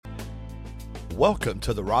Welcome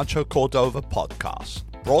to the Rancho Cordova podcast,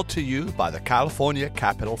 brought to you by the California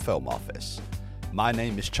Capitol Film Office. My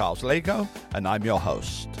name is Charles Lago, and I'm your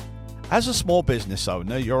host. As a small business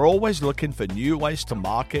owner, you're always looking for new ways to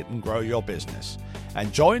market and grow your business.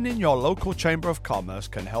 And joining your local Chamber of Commerce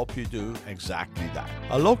can help you do exactly that.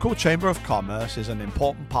 A local Chamber of Commerce is an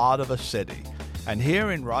important part of a city. And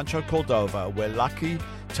here in Rancho Cordova, we're lucky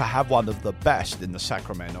to have one of the best in the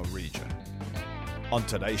Sacramento region. On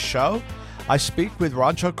today's show, I speak with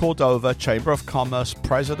Rancho Cordova Chamber of Commerce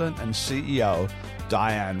President and CEO,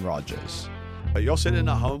 Diann Rogers. You're sitting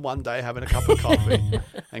at home one day having a cup of coffee,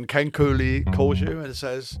 and Ken Cooley calls you and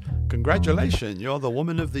says, "Congratulations, you're the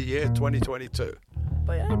Woman of the Year 2022.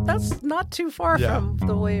 But that's not too far from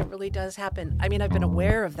the way it really does happen. I mean, I've been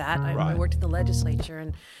aware of that. I worked in the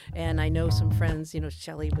legislature, and I know some friends,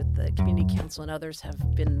 Shelley with the community council and others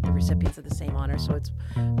have been the recipients of the same honor. So it's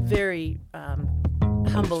very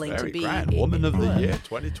humbling to be grand. Woman of the Year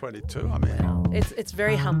 2022. I mean, well, it's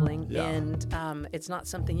very humbling, and it's not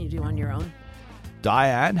something you do on your own.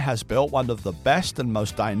 Diann has built one of the best and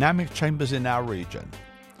most dynamic chambers in our region.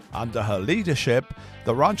 Under her leadership,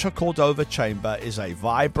 the Rancho Cordova Chamber is a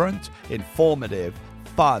vibrant, informative,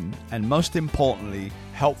 fun, and most importantly,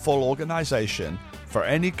 helpful organization for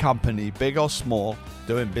any company, big or small,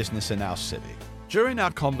 doing business in our city. During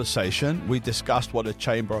our conversation, we discussed what a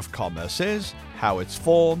Chamber of Commerce is, how it's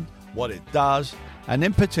formed, what it does, and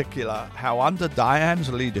in particular, how under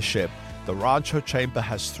Diann's leadership, the Rancho Chamber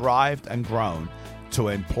has thrived and grown to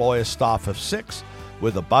employ a staff of 6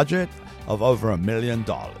 with a budget of over $1 million.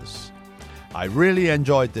 I really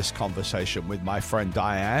enjoyed this conversation with my friend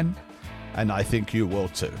Diann, and I think you will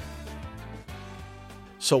too.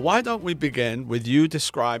 So why don't we begin with you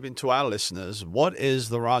describing to our listeners what is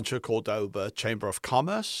the Rancho Cordova Chamber of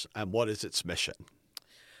Commerce and what is its mission?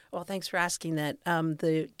 Well, thanks for asking that.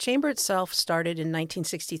 The chamber itself started in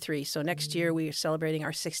 1963, so next year we are celebrating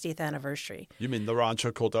our 60th anniversary. You mean the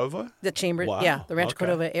Rancho Cordova? The chamber, Wow. the Rancho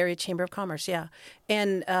Cordova Area Chamber of Commerce,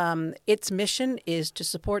 And its mission is to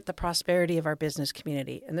support the prosperity of our business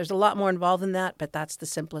community. And there's a lot more involved in that, but that's the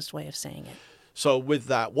simplest way of saying it. So with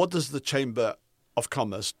that, what does the Chamber of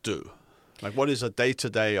Commerce do? Like, what is the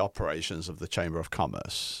day-to-day operations of the Chamber of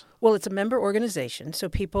Commerce? Well, it's a member organization, so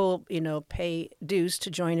people, pay dues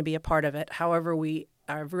to join and be a part of it. However, we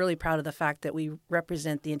are really proud of the fact that we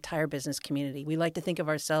represent the entire business community. We like to think of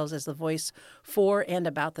ourselves as the voice for and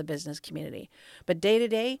about the business community. But day to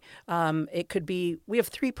day, it could be, we have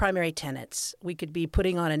 3 primary tenets. We could be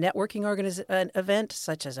putting on a networking event,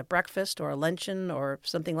 such as a breakfast or a luncheon or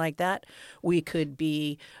something like that. We could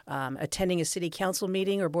be attending a city council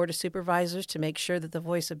meeting or board of supervisors to make sure that the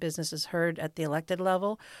voice of business is heard at the elected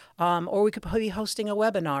level. Or we could be hosting a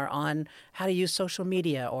webinar on how to use social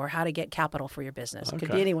media or how to get capital for your business. It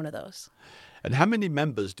could be any one of those. And how many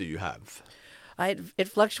members do you have? It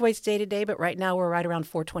fluctuates day to day, but right now we're right around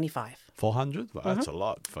 425. 400? Well, that's a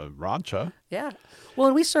lot for Rancho. Yeah. Well,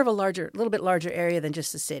 and we serve a little bit larger area than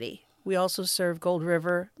just the city. We also serve Gold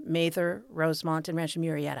River, Mather, Rosemont, and Rancho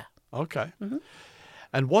Murrieta. Okay. Mm-hmm.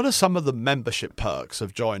 And what are some of the membership perks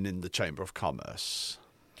of joining the Chamber of Commerce?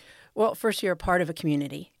 Well, first, you're a part of a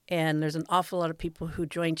community, and there's an awful lot of people who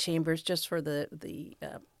join chambers just for the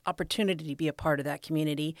opportunity to be a part of that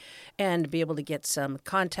community and be able to get some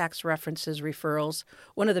contacts, references, referrals.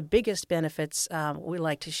 One of the biggest benefits we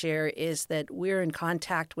like to share is that we're in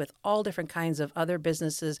contact with all different kinds of other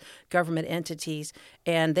businesses, government entities,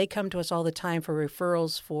 and they come to us all the time for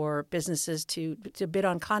referrals for businesses to bid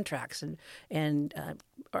on contracts and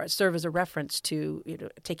or serve as a reference to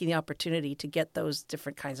taking the opportunity to get those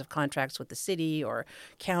different kinds of contracts with the city or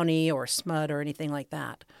county or SMUD or anything like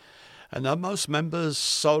that. And are most members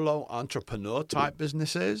solo entrepreneur type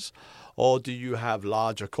businesses, or do you have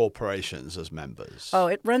larger corporations as members? Oh,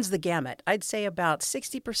 it runs the gamut. I'd say about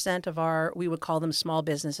 60% of we would call them small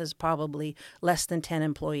businesses, probably less than 10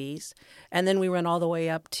 employees. And then we run all the way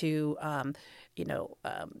up to,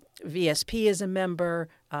 VSP is a member,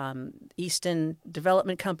 Easton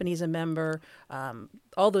Development Company is a member,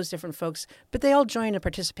 all those different folks. But they all join and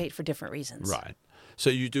participate for different reasons. Right. So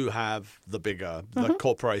you do have the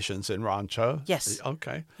corporations in Rancho? Yes.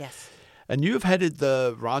 Okay. Yes. And you've headed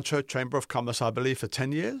the Rancho Chamber of Commerce, I believe, for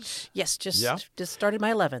 10 years? Yes, just started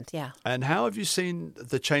my 11th, yeah. And how have you seen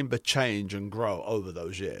the chamber change and grow over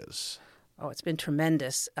those years? Oh, it's been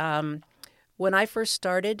tremendous. When I first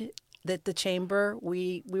started, that the chamber,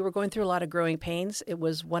 we were going through a lot of growing pains. It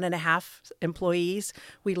was 1.5 employees.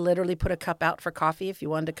 We literally put a cup out for coffee. If you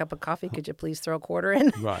wanted a cup of coffee, could you please throw a quarter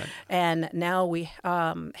in? Right. And now we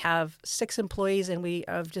have 6 employees, and we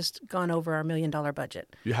have just gone over our $1 million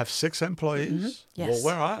budget. You have 6 employees? Yes. Well,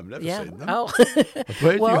 where are I? I've never seen them. Oh.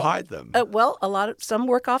 Where do you hide them? Well, some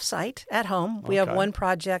work off-site at home. We have one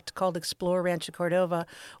project called Explore Rancho Cordova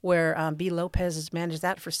where B. Lopez has managed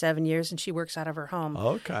that for 7 years, and she works out of her home.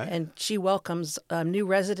 Okay. And she welcomes new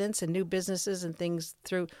residents and new businesses and things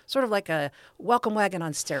through sort of like a welcome wagon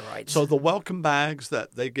on steroids. So the welcome bags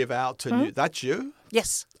that they give out to new, that's you?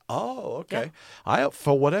 Yes. Oh, okay. Yeah.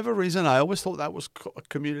 For whatever reason, I always thought that was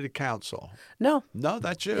community council. No. No,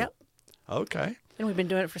 that's you? Yep. Okay. And we've been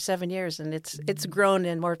doing it for 7 years, and it's grown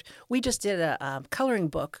and morphed. We just did a coloring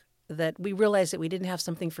book that we realized that we didn't have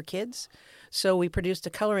something for kids. So we produced a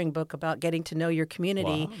coloring book about getting to know your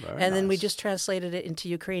community, and then we just translated it into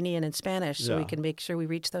Ukrainian and Spanish so we can make sure we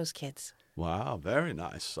reach those kids. Wow, very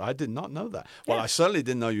nice. I did not know that. Well, I certainly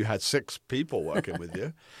didn't know you had 6 people working with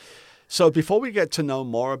you. So before we get to know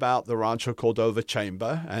more about the Rancho Cordova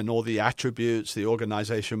Chamber and all the attributes the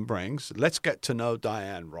organization brings, let's get to know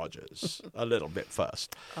Diann Rogers a little bit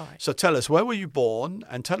first. All right. So tell us, where were you born?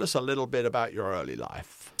 And tell us a little bit about your early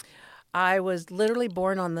life. I was literally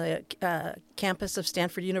born on the campus of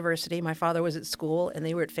Stanford University. My father was at school, and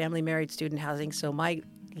they were at family married student housing. So my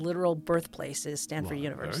literal birthplace is Stanford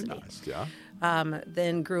University. Very nice, yeah.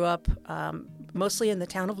 Then grew up mostly in the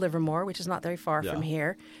town of Livermore, which is not very far from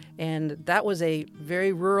here. And that was a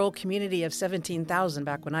very rural community of 17,000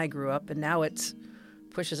 back when I grew up. And now it's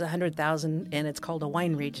pushes 100,000, and it's called a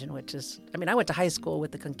wine region, which is, I went to high school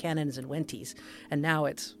with the Concannons and Wenties, and now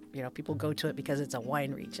it's, people go to it because it's a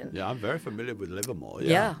wine region. Yeah, I'm very familiar with Livermore.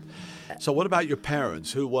 Yeah. So what about your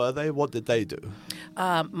parents? Who were they? What did they do?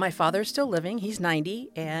 My father's still living. He's 90,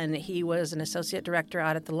 and he was an associate director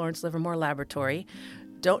out at the Lawrence Livermore Laboratory.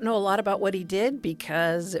 Don't know a lot about what he did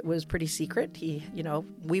because it was pretty secret.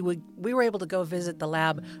 We were able to go visit the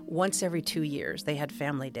lab once every 2 years. They had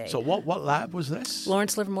family day. So what lab was this?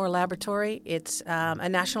 Lawrence Livermore Laboratory. It's a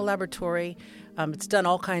national laboratory. It's done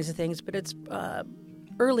all kinds of things, but it's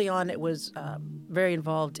early on it was very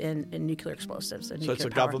involved in nuclear explosives. So it's a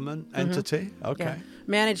power. government entity? Okay. Yeah.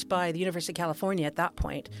 Managed by the University of California at that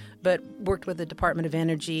point, but worked with the Department of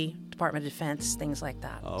Energy, Department of Defense, things like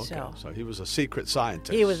that. Oh, okay. So he was a secret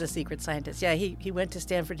scientist. He was a secret scientist. Yeah, he went to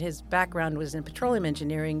Stanford. His background was in petroleum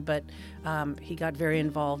engineering, but he got very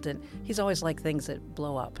involved, and he's always liked things that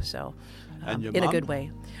blow up. So, and your in mom? a good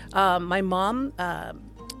way. My mom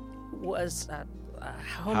was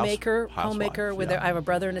homemaker with I have a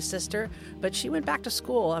brother and a sister, but she went back to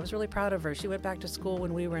school. I was really proud of her. She went back to school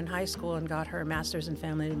when we were in high school and got her master's in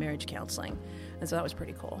family and marriage counseling, and so that was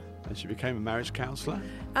pretty cool. And she became a marriage counselor?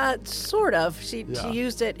 Sort of. She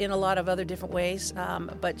used it in a lot of other different ways,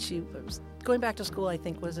 but she was going back to school, I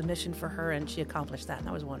think, was a mission for her, and she accomplished that, and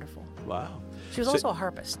that was wonderful. Wow. She was also a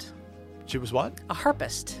harpist. She was what? A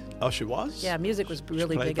harpist. Oh, she was? Yeah, music was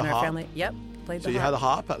really big in our family. Yep. So you had a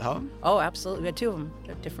harp at home? Oh, absolutely. We had 2 of them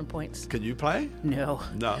at different points. Can you play? No.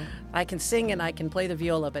 I can sing and I can play the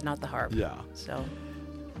viola, but not the harp. Yeah.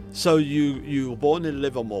 So you were born in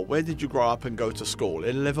Livermore. Where did you grow up and go to school?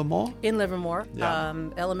 In Livermore? In Livermore. Yeah.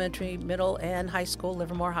 Elementary, middle, and high school,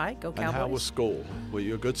 Livermore High. Go Cowboys. And how was school? Were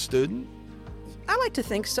you a good student? I like to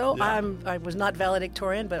think so. Yeah. I was not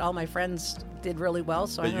valedictorian, but all my friends did really well.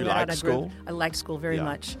 So but I you liked school? I liked school very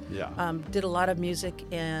much. Yeah. Did a lot of music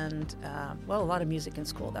and, a lot of music in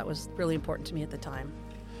school. That was really important to me at the time.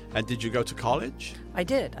 And did you go to college? I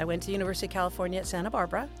did. I went to the University of California at Santa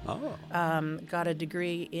Barbara. Oh. Got a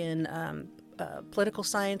degree in political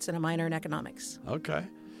science and a minor in economics. Okay.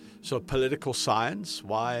 So political science,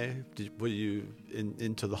 why were you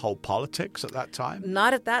into the whole politics at that time?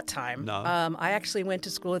 Not at that time. No. I actually went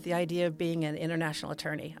to school with the idea of being an international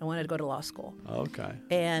attorney. I wanted to go to law school. Okay.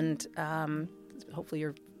 And hopefully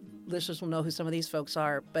your listeners will know who some of these folks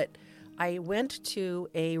are. But I went to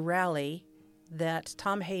a rally that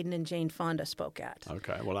Tom Hayden and Jane Fonda spoke at.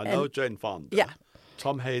 Okay. Well, I know Jane Fonda. Yeah.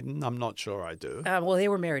 Tom Hayden, I'm not sure I do. Well, they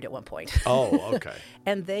were married at one point. Oh, okay.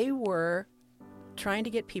 And they were trying to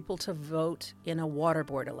get people to vote in a water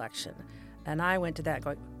board election. And I went to that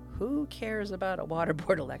going, who cares about a water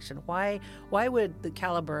board election? Why would the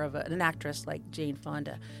caliber of an actress like Jane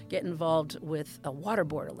Fonda get involved with a water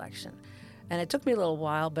board election? And it took me a little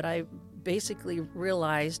while, but I basically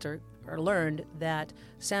realized or learned that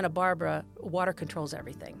Santa Barbara water controls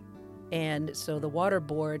everything. And so the water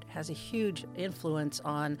board has a huge influence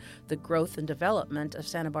on the growth and development of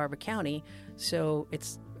Santa Barbara County. So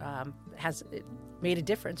it made a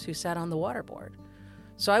difference who sat on the water board.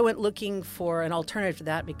 So I went looking for an alternative to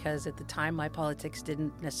that because at the time my politics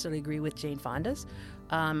didn't necessarily agree with Jane Fonda's.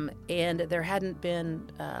 And there hadn't been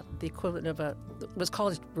the equivalent of it was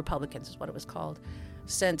called Republicans is what it was called,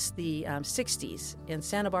 since the 60s. And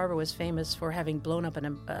Santa Barbara was famous for having blown up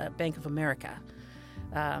a Bank of America.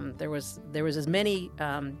 There was as many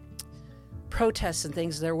protests and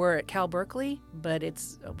things there were at Cal Berkeley, but it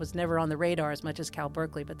was never on the radar as much as Cal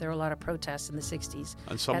Berkeley. But there were a lot of protests in the 60s.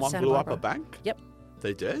 And someone blew up a bank? Yep.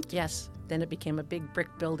 They did? Yes. Then it became a big brick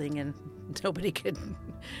building and nobody could.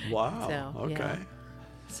 Wow. So, okay.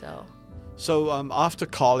 Yeah. So after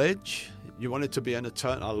college, you wanted to be a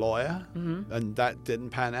lawyer, Mm-hmm. and that didn't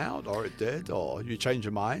pan out, or it did, or you changed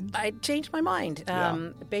your mind? I changed my mind. Yeah.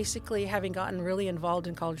 Basically, having gotten really involved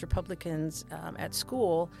in college Republicans at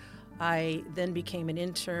school, I then became an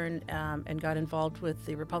intern and got involved with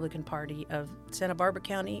the Republican Party of Santa Barbara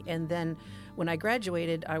County. And then when I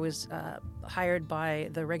graduated, I was hired by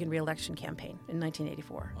the Reagan re-election campaign in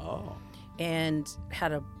 1984. Oh. And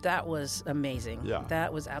that was amazing. Yeah.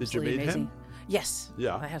 That was absolutely Did you meet amazing. him? Yes.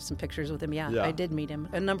 Yeah. I have some pictures with him. Yeah. Yeah. I did meet him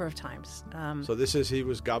a number of times. So he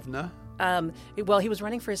was governor? Well, he was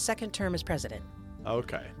running for his second term as president.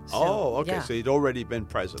 Okay. So, okay. yeah. So he'd already been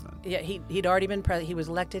president. Yeah, he'd already been president. He was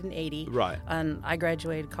elected in 80. Right. And I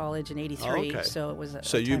graduated college in 83. Okay. So it was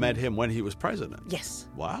So you met him when he was president? Yes.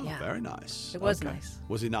 Wow. Yeah. Very nice. It was Okay. nice.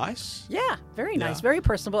 Was he nice? Yeah, very nice, Yeah. very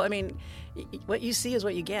personable. I mean, what you see is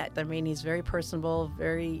what you get. I mean, he's very personable,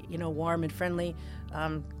 very, warm and friendly.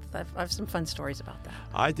 I have some fun stories about that.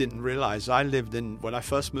 I didn't realize when I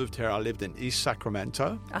first moved here, I lived in East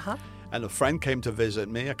Sacramento. Uh-huh. And a friend came to visit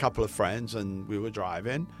me, a couple of friends, and we were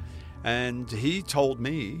driving. And he told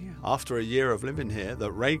me, after a year of living here,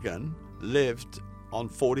 that Reagan lived on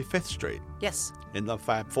 45th Street. Yes. In the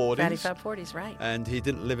Fab 40s. Fatty Fab 40s, right. And he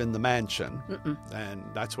didn't live in the mansion. Mm-mm. And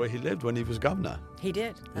that's where he lived when he was governor. He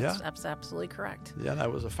did. That's Yeah. absolutely correct. Yeah,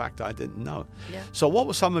 that was a fact I didn't know. Yeah. So what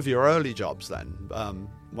were some of your early jobs then?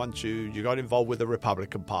 Once you got involved with the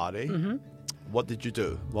Republican Party, Mm-hmm. what did you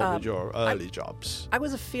do? What were your early jobs? I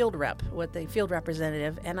was a field field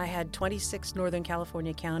representative, and I had 26 Northern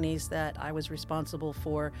California counties that I was responsible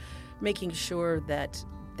for making sure that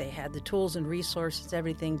they had the tools and resources,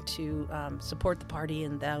 everything to support the party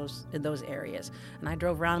in those areas. And I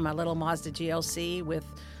drove around in my little Mazda GLC with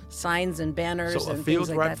signs and banners So a and field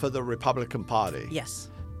things like rep that. for the Republican Party? Yes.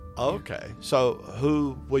 Okay. So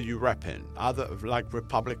who were you repping? Other like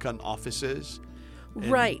Republican offices?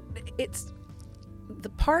 Right. It's the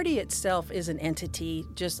party itself is an entity.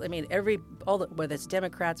 Whether it's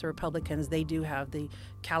Democrats or Republicans, they do have the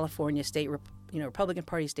California state, Republican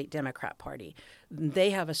Party, state Democrat Party.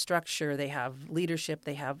 They have a structure. They have leadership.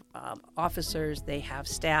 They have officers. They have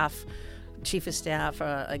staff, chief of staff,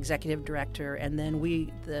 executive director, and then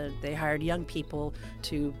they hired young people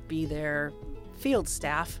to be their field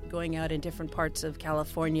staff going out in different parts of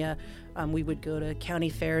California. We would go to county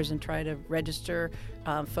fairs and try to register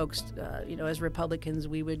folks. As Republicans,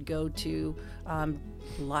 we would go to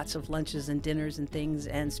lots of lunches and dinners and things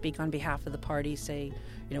and speak on behalf of the party, say,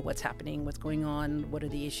 what's happening, what's going on, what are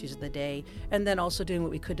the issues of the day, and then also doing what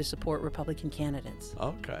we could to support Republican candidates.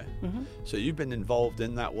 Okay. Mm-hmm. So you've been involved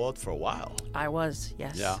in that world for a while. I was,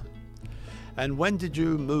 yes. Yeah. And when did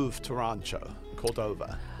you move to Rancho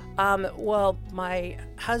Cordova? Well, my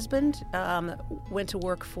husband went to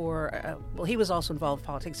work for, he was also involved in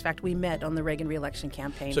politics. In fact, we met on the Reagan re-election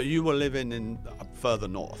campaign. So you were living in further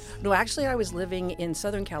north? No, actually, I was living in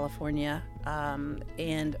Southern California.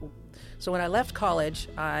 And so when I left college,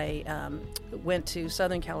 I went to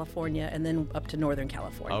Southern California and then up to Northern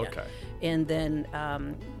California. Okay. And then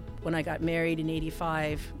when I got married in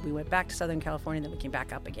 85, we went back to Southern California, and then we came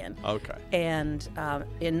back up again. Okay. And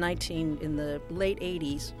in the late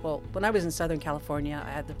 80s, well, when I was in Southern California,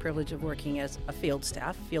 I had the privilege of working as a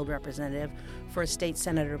field representative for a state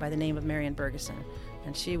senator by the name of Marian Bergeson.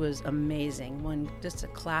 And she was amazing, just a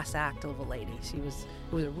class act of a lady. It was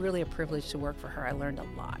really a privilege to work for her. I learned a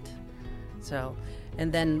lot. So,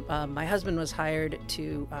 and then my husband was hired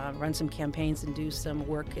to run some campaigns and do some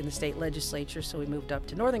work in the state legislature. So we moved up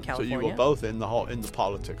to Northern California. So you were both in the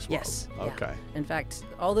politics world. Yes. Okay. Yeah. In fact,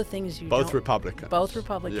 all the things you both Republicans. Both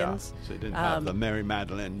Republicans. Yeah. So you didn't have the Mary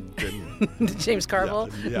Madeline. James Carville.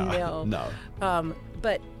 Yeah. No.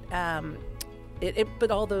 But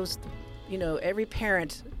all those, every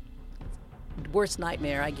parent. Worst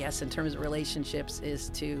nightmare, I guess, in terms of relationships is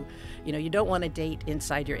to, you don't want to date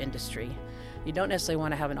inside your industry. You don't necessarily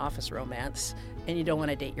want to have an office romance, and you don't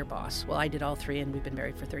want to date your boss. Well, I did all three, and we've been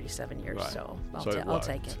married for 37 years, right. so I'll I'll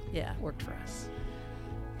take it. Yeah, it worked for us.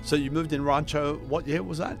 So you moved in Rancho. What year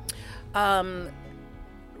was that?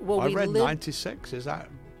 Well, I we read lived, 96. Is that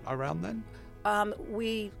around then?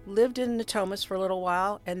 we lived in Natomas for a little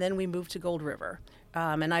while, and then we moved to Gold River.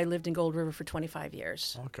 And I lived in Gold River for 25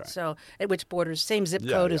 years. Okay. So, which borders, same zip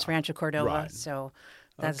Yeah, code as yeah. Rancho Cordova. Right. So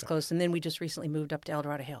that's Okay. close. And then we just recently moved up to El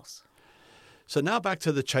Dorado Hills. So now back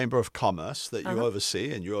to the Chamber of Commerce that you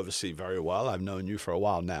oversee, and you oversee very well. I've known you for a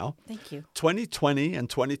while now. Thank you. 2020 and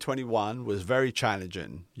 2021 was very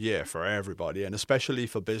challenging year for everybody, and especially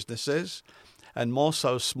for businesses, and more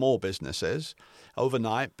so small businesses.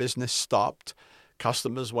 Overnight, business stopped.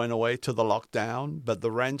 Customers went away to the lockdown, but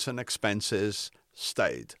the rents and expenses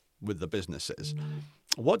stayed with the businesses.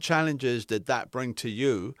 What challenges did that bring to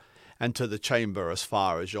you and to the chamber as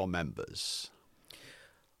far as your members?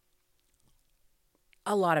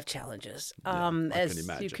 A lot of challenges, I can as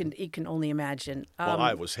imagine. you can only imagine. Well,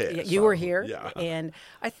 I was here. You were here, yeah. and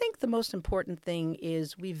I think the most important thing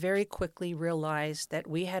is we very quickly realized that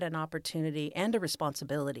we had an opportunity and a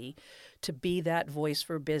responsibility to be that voice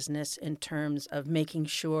for business in terms of making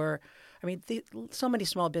sure. I mean, so many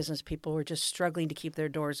small business people were just struggling to keep their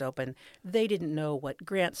doors open. They didn't know what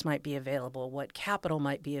grants might be available, what capital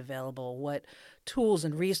might be available, what tools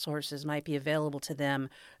and resources might be available to them.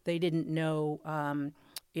 They didn't know,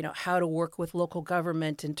 how to work with local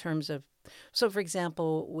government in terms of. So, for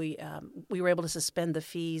example, we were able to suspend the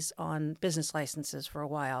fees on business licenses for a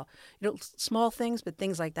while. Small things, but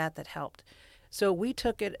things like that helped. So we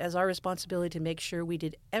took it as our responsibility to make sure we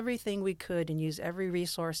did everything we could and use every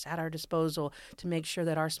resource at our disposal to make sure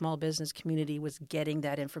that our small business community was getting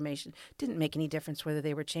that information. Didn't make any difference whether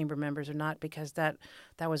they were chamber members or not, because that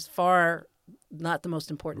was far not the most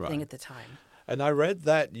important thing at the time. And I read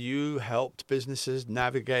that you helped businesses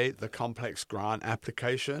navigate the complex grant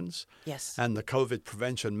applications. Yes. And the COVID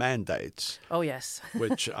prevention mandates. Oh, yes.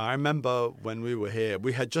 Which I remember when we were here,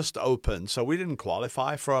 we had just opened, so we didn't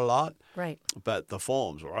qualify for a lot. Right. But the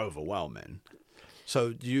forms were overwhelming.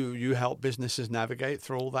 So you helped businesses navigate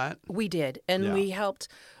through all that? We did. And we helped.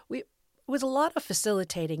 It was a lot of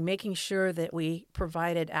facilitating, making sure that we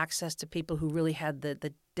provided access to people who really had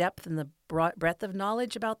the depth and the breadth of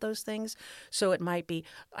knowledge about those things. So it might be,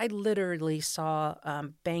 I literally saw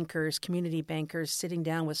bankers, community bankers, sitting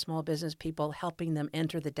down with small business people, helping them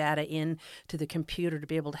enter the data into the computer to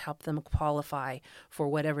be able to help them qualify for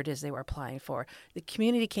whatever it is they were applying for. The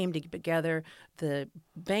community came together. The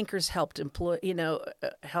bankers helped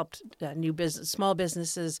small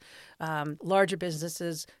businesses, larger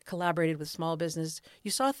businesses collaborated with small business.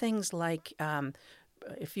 You saw things like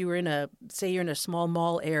if you were you're in a small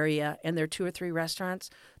mall area and there are 2 or 3 restaurants,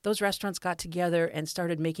 those restaurants got together and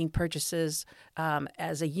started making purchases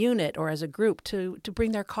as a unit or as a group to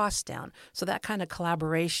bring their costs down. So that kind of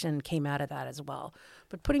collaboration came out of that as well.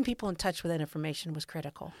 But putting people in touch with that information was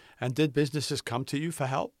critical. And did businesses come to you for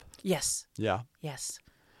help? Yes. Yeah. Yes.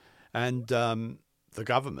 And the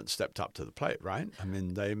government stepped up to the plate, right? I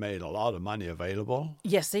mean, they made a lot of money available.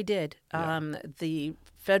 Yes, they did. Yeah. The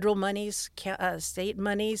federal monies, state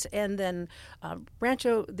monies, and then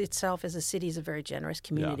Rancho itself as a city is a very generous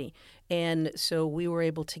community. Yeah. And so we were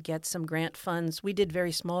able to get some grant funds. We did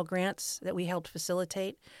very small grants that we helped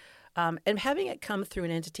facilitate. And having it come through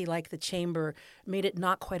an entity like the Chamber made it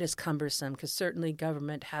not quite as cumbersome, because certainly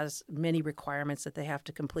government has many requirements that they have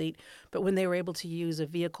to complete. But when they were able to use a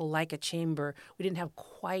vehicle like a Chamber, we didn't have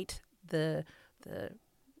quite the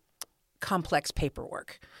complex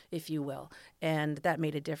paperwork, if you will, and that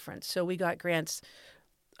made a difference. So we got grants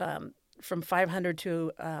from $500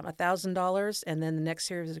 to $1,000, and then the next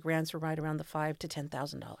series of grants were right around the $5,000 to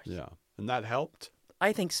 $10,000. Yeah, and that helped?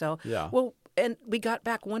 I think so. Yeah. Well, and we got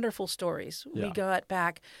back wonderful stories. Yeah. We got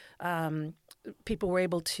back people were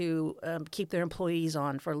able to keep their employees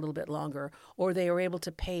on for a little bit longer, or they were able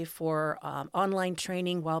to pay for online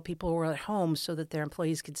training while people were at home so that their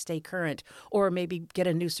employees could stay current, or maybe get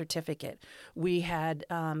a new certificate. We had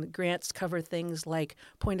grants cover things like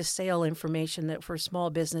point-of-sale information that for small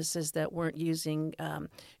businesses that weren't using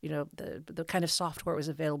the kind of software was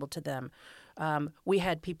available to them. We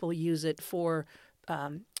had people use it for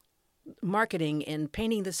marketing and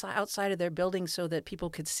painting the outside of their building so that people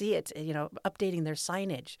could see it, updating their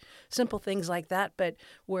signage, simple things like that, but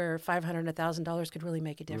where $500 and $1,000 could really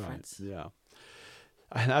make a difference. Right, yeah.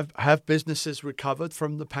 And have businesses recovered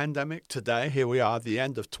from the pandemic today? Here we are at the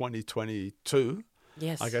end of 2022.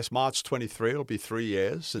 Yes. I guess March 23, it'll be 3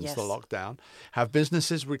 years since Yes. the lockdown. Have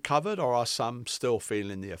businesses recovered, or are some still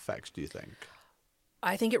feeling the effects, do you think?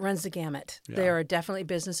 I think it runs the gamut. Yeah. There are definitely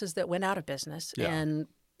businesses that went out of business, Yeah. and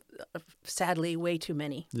sadly, way too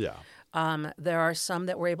many. Yeah. There are some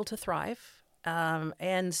that were able to thrive.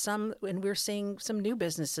 and we're seeing some new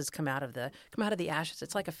businesses come out of the ashes.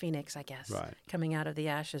 It's like a phoenix, I guess, Right. coming out of the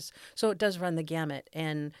ashes. So it does run the gamut,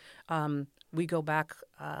 and we go back.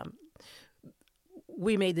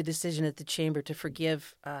 We made the decision at the chamber to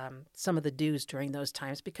forgive some of the dues during those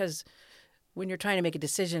times because when you're trying to make a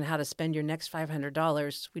decision how to spend your next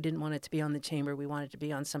 $500, we didn't want it to be on the chamber. We wanted it to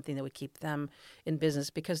be on something that would keep them in business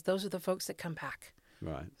because those are the folks that come back.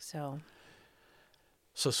 Right. So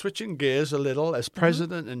switching gears a little, as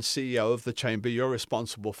president and CEO of the chamber, you're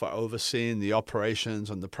responsible for overseeing the operations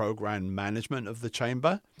and the program management of the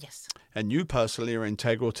chamber. yes. And you personally are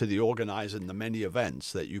integral to the organizing the many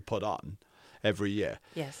events that you put on every year.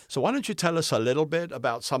 Yes. So why don't you tell us a little bit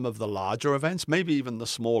about some of the larger events, maybe even the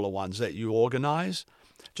smaller ones that you organize,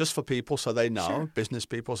 just for people so they know, Sure. business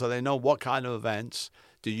people, so they know what kind of events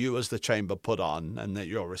do you as the chamber put on and that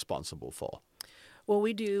you're responsible for? Well,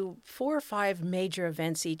 we do 4 or 5 major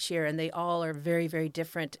events each year, and they all are very, very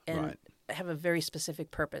different and Right. have a very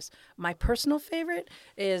specific purpose. My personal favorite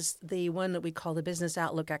is the one that we call the Business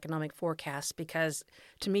Outlook Economic Forecast because,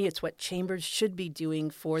 to me, it's what chambers should be doing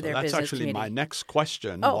for So their that's business actually community. my next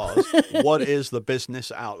question Oh. was, what is the business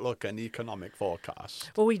outlook and economic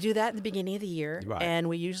forecast? Well, we do that at the beginning of the year, Right. and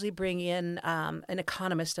we usually bring in an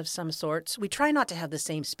economist of some sorts. We try not to have the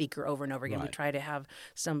same speaker over and over again. We Right. try to have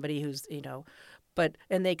somebody who's,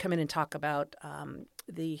 and they come in and talk about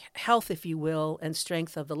the health, if you will, and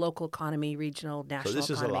strength of the local economy, regional, So national this is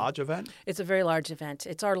a economy. large event? It's a very large event.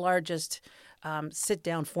 It's our largest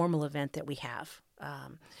sit-down formal event that we have.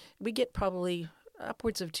 We get probably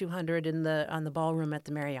upwards of 200 on the ballroom at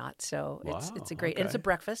the Marriott. So Wow, it's a great, and it's a okay.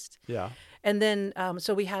 breakfast. Yeah. And then,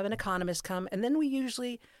 so we have an economist come, and then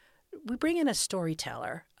we bring in a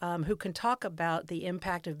storyteller who can talk about the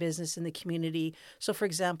impact of business in the community. So, for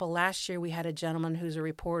example, last year we had a gentleman who's a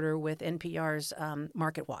reporter with NPR's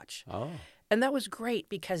Market Watch. Oh. And that was great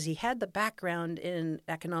because he had the background in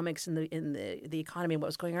economics and the economy and what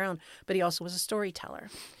was going around, but he also was a storyteller.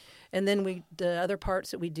 And then the other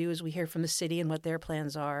parts that we do is we hear from the city and what their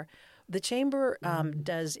plans are. The chamber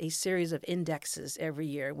does a series of indexes every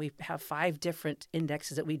year. We have 5 different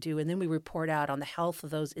indexes that we do, and then we report out on the health of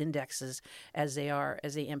those indexes as they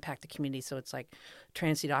impact the community. So it's like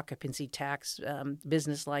transient occupancy tax,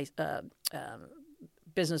 business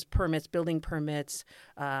permits, building permits,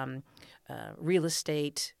 real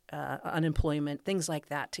estate, unemployment, things like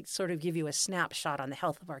that, to sort of give you a snapshot on the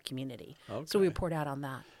health of our community. Okay. So we report out on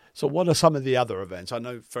that. So what are some of the other events? I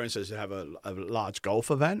know, for instance, you have a large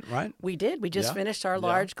golf event, right? We did. We just Yeah. finished our Yeah.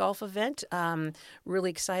 large golf event. Really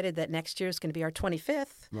excited that next year is going to be our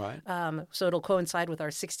 25th. Right. So it'll coincide with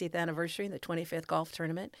our 60th anniversary, the 25th golf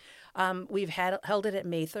tournament. We've held it at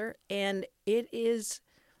Mather, and it is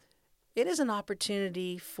an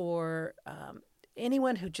opportunity for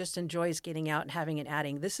anyone who just enjoys getting out and having an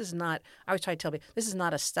outing. This is not, I always try to tell people, this is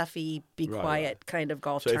not a stuffy, be Right, quiet right. kind of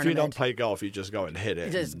golf So tournament. if you don't play golf, you just go and hit it.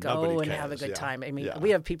 You just and go nobody and have a cares. good Yeah. time. I mean, Yeah. we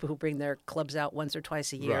have people who bring their clubs out once or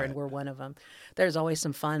twice a year, Right. and we're one of them. There's always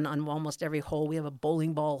some fun on almost every hole. We have a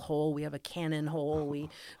bowling ball hole. We have a cannon hole.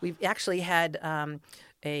 We've actually had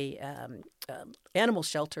animal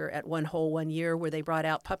shelter at one hole one year where they brought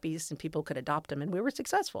out puppies and people could adopt them, and we were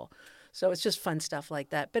successful. So it's just fun stuff like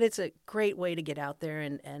that. But it's a great way to get out there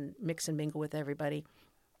and mix and mingle with everybody.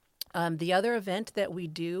 The other event that we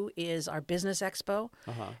do is our Business Expo,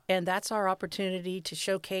 and that's our opportunity to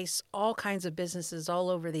showcase all kinds of businesses all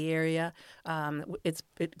over the area. It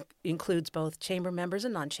includes both chamber members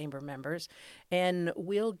and non-chamber members, and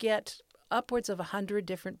we'll get upwards of 100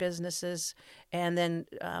 different businesses, and then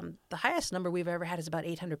the highest number we've ever had is about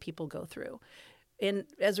 800 people go through. And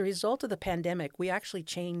as a result of the pandemic, we actually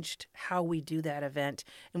changed how we do that event,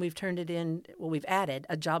 and we've we've added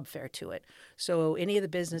a job fair to it. So any of the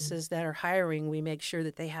businesses that are hiring, we make sure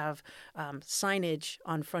that they have signage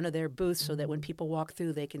on front of their booths so that when people walk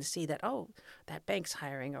through, they can see that, oh, that bank's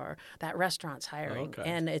hiring or that restaurant's hiring. Okay.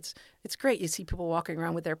 And it's great. You see people walking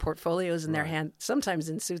around with their portfolios in their hand, sometimes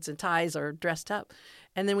in suits and ties or dressed up.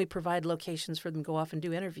 And then we provide locations for them to go off and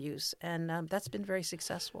do interviews. And that's been very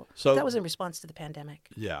successful. So that was in response to the pandemic.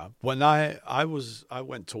 Yeah. When I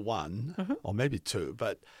went to one or maybe 2,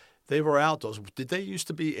 but they were outdoors. Did they used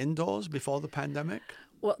to be indoors before the pandemic?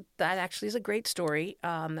 Well, that actually is a great story.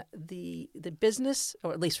 The business,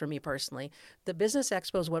 or at least for me personally, the Business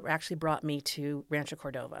Expo is what actually brought me to Rancho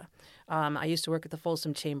Cordova. I used to work at the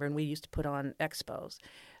Folsom Chamber, and we used to put on expos.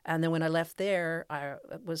 And then when I left there, I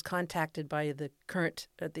was contacted by the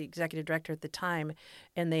executive director at the time,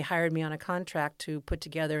 and they hired me on a contract to put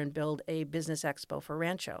together and build a business expo for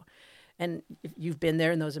Rancho. And if you've been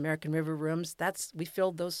there in those American River rooms, we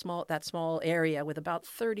filled that small area with about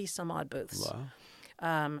 30 some odd booths. Wow.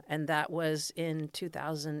 And that was in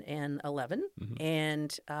 2011. Mm-hmm.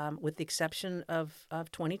 And with the exception of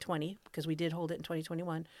 2020, because we did hold it in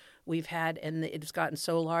 2021, we've had, and it's gotten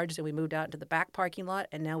so large that we moved out into the back parking lot,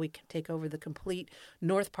 and now we can take over the complete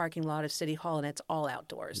north parking lot of City Hall, and it's all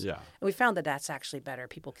outdoors. Yeah. And we found that that's actually better.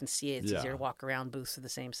 People can see it. It's Yeah. easier to walk around, booths are the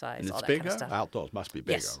same size, And all it's that bigger? kind of stuff. Outdoors must be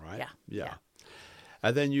bigger, Yes. right? Yeah.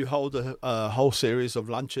 And then you hold a whole series of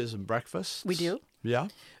lunches and breakfasts? We do. Yeah?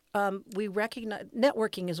 We recognize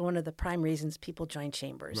networking is one of the prime reasons people join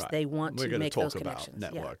chambers. Right. They want We're to gonna make talk those about connections.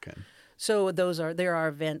 networking. Yeah. So there are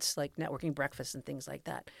events like networking breakfasts and things like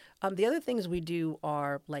that. The other things we do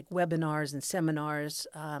are like webinars and seminars.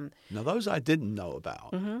 Now, those I didn't know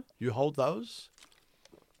about. Mm-hmm. You hold those?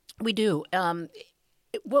 We do.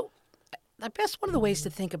 I guess one of the ways to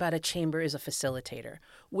think about a chamber is a facilitator.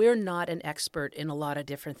 We're not an expert in a lot of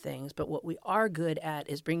different things, but what we are good at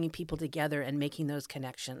is bringing people together and making those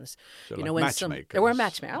connections. So you like know, when matchmakers. we're a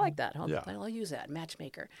matchmaker. I like that. Yeah. I'll use that,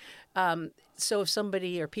 matchmaker. So if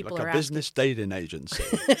somebody or people Like are a asking, business dating agency.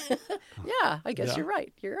 yeah, I guess Yeah. you're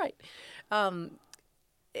right. You're right.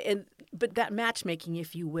 But that matchmaking,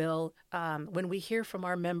 if you will, when we hear from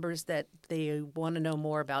our members that they want to know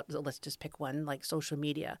more about, let's just pick one, like social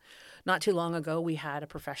media. Not too long ago, we had a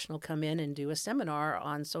professional come in and do a seminar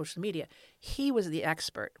on social media. He was the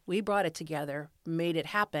expert. We brought it together, made it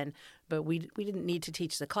happen, but we didn't need to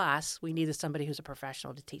teach the class. We needed somebody who's a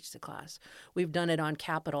professional to teach the class. We've done it on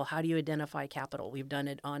capital. How do you identify capital? We've done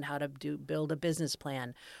it on how to build a business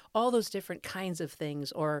plan. All those different kinds of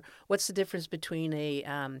things. Or what's the difference between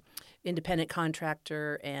a independent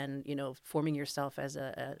contractor and, forming yourself as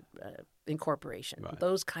a incorporation. Right.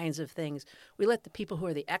 Those kinds of things. We let the people who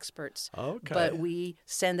are the experts, Okay. but we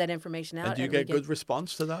send that information out. And do you get good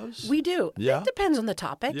response to those? We do. Yeah? It depends on the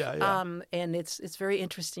topic. Yeah. And it's very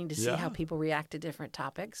interesting to see Yeah. how people react to different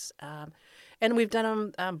topics. And we've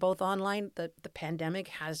done them both online. The pandemic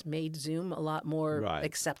has made Zoom a lot more Right.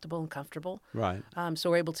 acceptable and comfortable. Right. So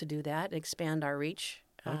we're able to do that, expand our reach.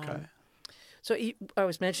 Okay. So I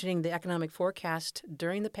was mentioning the economic forecast.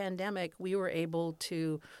 During the pandemic, we were able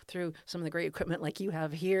to, through some of the great equipment like you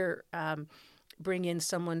have here, bring in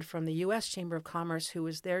someone from the U.S. Chamber of Commerce who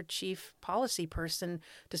was their chief policy person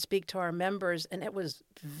to speak to our members, and it was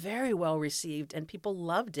very well received, and people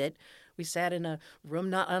loved it. We sat in a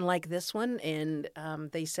room not unlike this one, and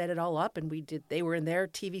they set it all up, and they were in their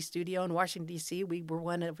TV studio in Washington, D.C. We were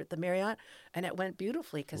one over at the Marriott, and it went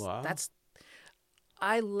beautifully because Wow.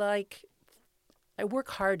 I work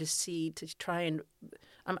hard to try and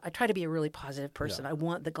I try to be a really positive person. Yeah. I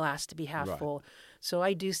want the glass to be half Right. full. So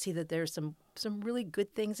I do see that there's some really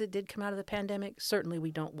good things that did come out of the pandemic. Certainly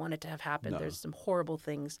we don't want it to have happened. No. There's some horrible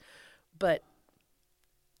things. But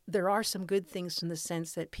there are some good things in the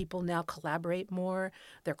sense that people now collaborate more.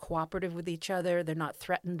 They're cooperative with each other. They're not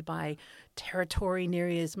threatened by territory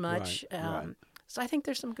nearly as much. Right. So I think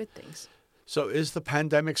there's some good things. So is the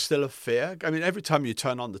pandemic still a fear? I mean, every time you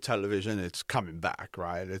turn on the television, it's coming back,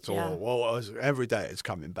 right? It's every day it's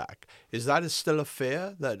coming back. Is that still a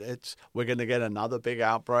fear that we're going to get another big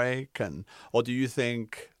outbreak? Or do you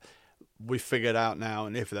think we figured out now,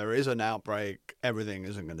 and if there is an outbreak, everything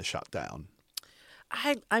isn't going to shut down?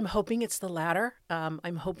 I'm hoping it's the latter.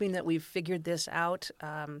 I'm hoping that we've figured this out.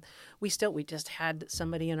 We just had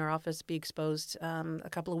somebody in our office be exposed a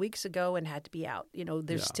couple of weeks ago and had to be out.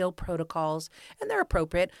 There's still protocols, and they're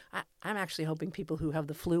appropriate. I'm actually hoping people who have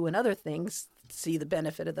the flu and other things see the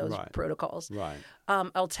benefit of those protocols. Right.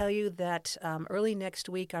 I'll tell you that early next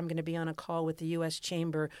week, I'm going to be on a call with the U.S.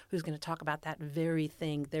 Chamber who's going to talk about that very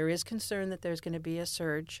thing. There is concern that there's going to be a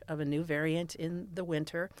surge of a new variant in the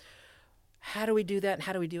winter. How do we do that, and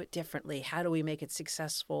how do we do it differently? How do we make it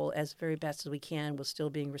successful as very best as we can while still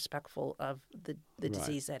being respectful of the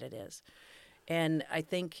disease that it is? And I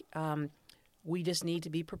think we just need to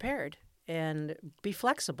be prepared and be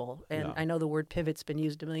flexible. And I know the word pivot's been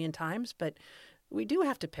used a million times, but we do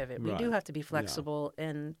have to pivot. We do have to be flexible.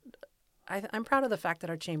 And I'm proud of the fact that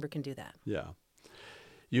our chamber can do that. Yeah.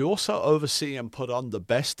 You also oversee and put on the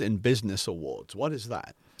Best in Business Awards. What is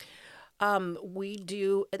that?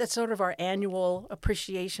 That's sort of our annual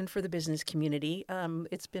appreciation for the business community.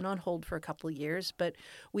 It's been on hold for a couple of years, but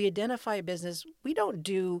we identify a business. We don't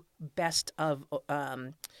do best of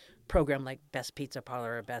program like best pizza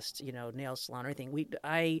parlor or best, nail salon or anything.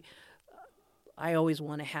 I always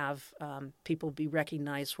want to have people be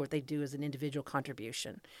recognized for what they do as an individual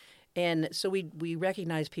contribution. And so we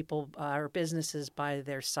recognize people, our businesses, by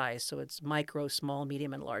their size. So it's micro, small,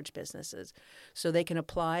 medium, and large businesses. So they can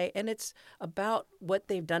apply, and it's about what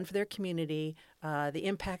they've done for their community, the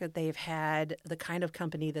impact that they've had, the kind of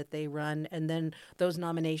company that they run, and then those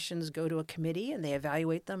nominations go to a committee, and they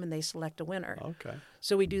evaluate them, and they select a winner. Okay.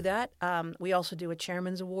 So we do that. We also do a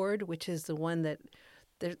Chairman's Award, which is the one that,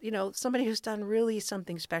 somebody who's done really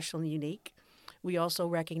something special and unique. We also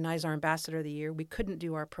recognize our Ambassador of the Year. We couldn't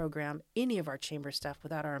do our program, any of our chamber staff,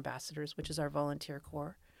 without our ambassadors, which is our volunteer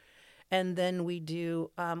corps. And then we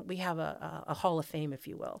have a Hall of Fame, if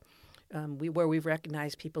you will, where we've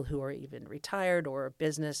recognized people who are even retired or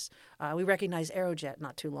business. We recognized Aerojet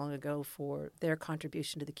not too long ago for their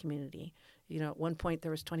contribution to the community. At one point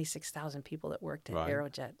there was 26,000 people that worked at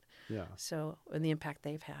Aerojet. Yeah. So, and the impact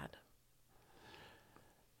they've had.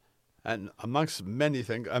 And amongst many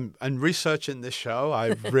things, and researching this show,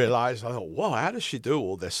 I realized, I thought, wow, how does she do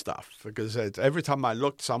all this stuff? Because every time I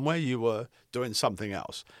looked somewhere, you were doing something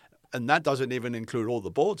else. And that doesn't even include all the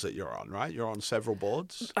boards that you're on, right? You're on several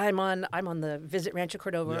boards. I'm on the Visit Rancho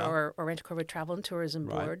Cordova or Rancho Cordova Travel and Tourism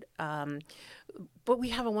Board. But we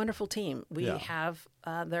have a wonderful team. We have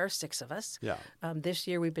there are 6 of us. Yeah. This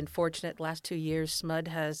year we've been fortunate. Last 2 years, SMUD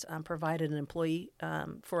has provided an employee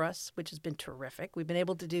for us, which has been terrific. We've been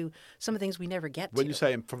able to do some of the things we never get to. When you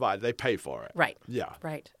say provide, they pay for it. Right. Yeah.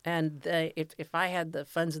 Right. And if I had the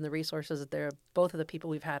funds and the resources that both of the people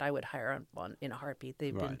we've had, I would hire on in a heartbeat.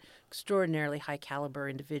 They've been extraordinarily high caliber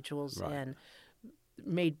individuals and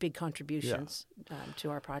made big contributions to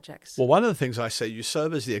our projects. Well, one of the things I say, you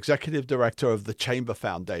serve as the executive director of the Chamber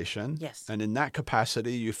Foundation. Yes. And in that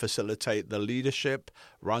capacity, you facilitate the Leadership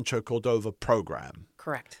Rancho Cordova program.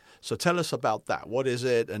 Correct. So tell us about that. What is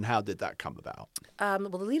it and how did that come about? Well,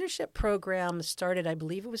 the leadership program started, I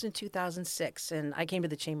believe it was in 2006, and I came to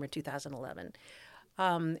the Chamber in 2011.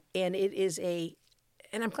 And it is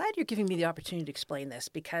and I'm glad you're giving me the opportunity to explain this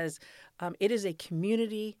because it is a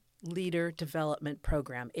community leader development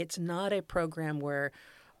program. It's not a program where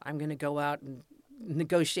I'm going to go out and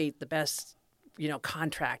negotiate the best,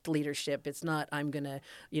 contract leadership. It's not I'm going to,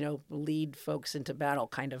 lead folks into battle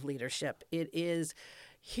kind of leadership. It is,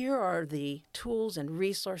 here are the tools and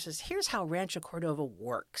resources. Here's how Rancho Cordova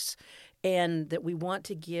works. And that we want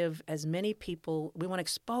to give as many people, we want to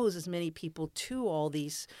expose as many people to all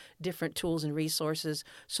these different tools and resources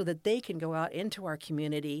so that they can go out into our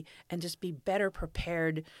community and just be better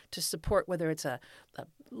prepared to support, whether it's a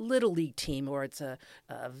Little League team or it's a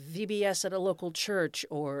VBS at a local church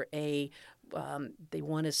or they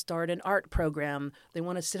want to start an art program, they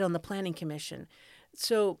want to sit on the planning commission.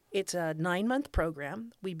 So it's a 9-month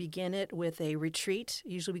program. We begin it with a retreat.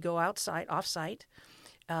 Usually we go off-site.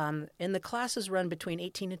 And the classes run between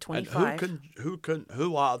 18 and 25. And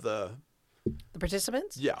who are the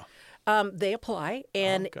participants? Yeah. They apply,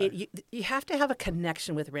 and you have to have a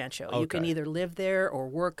connection with Rancho. Okay. You can either live there or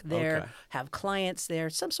work there, have clients there,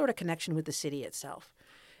 some sort of connection with the city itself.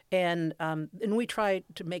 And we try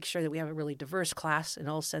to make sure that we have a really diverse class in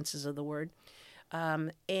all senses of the word.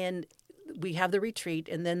 And we have the retreat,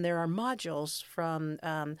 and then there are modules from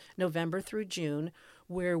November through June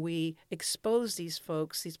where we expose these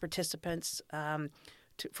folks, these participants, the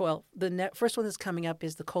first one that's coming up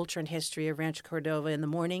is the culture and history of Rancho Cordova in the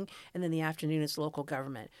morning, and then the afternoon is local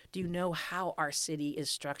government. Do you know how our city is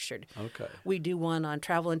structured? Okay. We do one on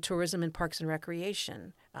travel and tourism and parks and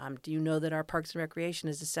recreation. Do you know that our parks and recreation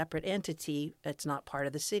is a separate entity? It's not part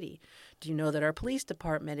of the city. Do you know that our police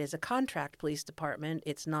department is a contract police department?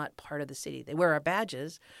 It's not part of the city. They wear our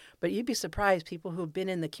badges, but you'd be surprised, people who have been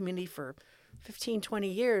in the community for 15, 20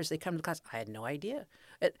 years, they come to class, I had no idea.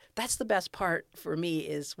 That's the best part for me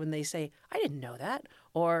is when they say, I didn't know that,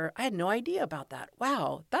 or I had no idea about that.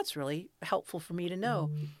 Wow, that's really helpful for me to know.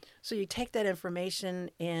 Mm-hmm. So you take that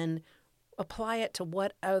information and apply it to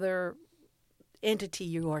what other entity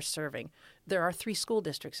you are serving. There are 3 school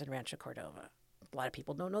districts in Rancho Cordova. A lot of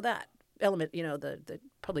people don't know that. The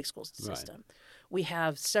public school system. Right. We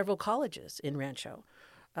have several colleges in Rancho.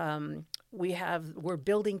 We're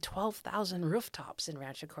building 12,000 rooftops in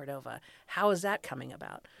Rancho Cordova. How is that coming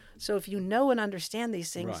about? So if you know and understand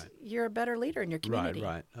these things, you're a better leader in your community.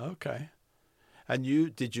 Right. Okay.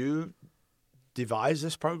 And did you devise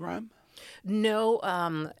this program?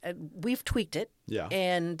 No, we've tweaked it. Yeah.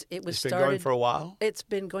 And it was started. It's been going for a while? It's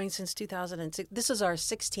been going since 2006. This is our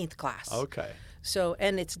 16th class. Okay. So,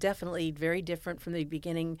 and it's definitely very different from the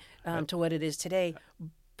beginning to what it is today.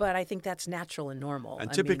 But I think that's natural and normal.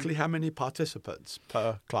 And typically, how many participants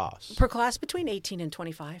per class? Per class, between 18 and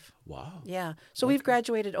 25. Wow. Yeah. So we've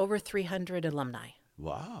graduated over 300 alumni.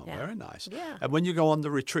 Wow, Yeah. very nice. Yeah. And when you go on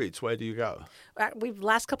the retreats, where do you go?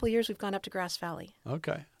 Last couple of years, we've gone up to Grass Valley.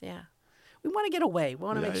 Okay. Yeah. We want to get away. We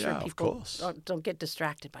want to make sure of people course. don't get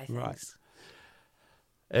distracted by things. Right.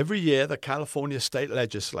 Every year, the California state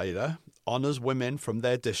legislature honors women from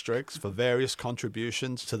their districts for various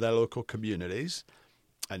contributions to their local communities.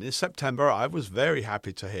 And in September, I was very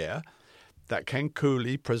happy to hear that Ken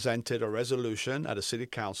Cooley presented a resolution at a city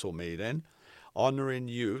council meeting honoring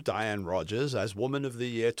you, Diann Rogers, as Woman of the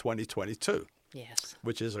Year 2022. Yes.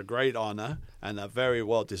 Which is a great honor and a very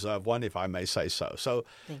well-deserved one, if I may say so. So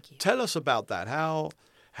Thank you. Tell us about that. How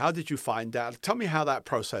did you find out? Tell me how that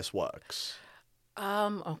process works.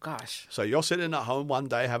 Oh, gosh. So you're sitting at home one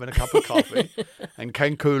day having a cup of coffee, and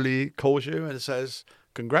Ken Cooley calls you and says,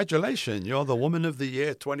 congratulations, you're the Woman of the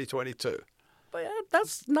Year 2022. But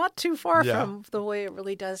that's not too far Yeah. from the way it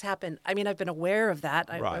really does happen. I mean, I've been aware of that.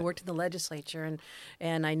 I Right. worked in the legislature,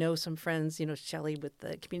 and I know some friends, Shelley with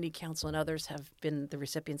the community council and others have been the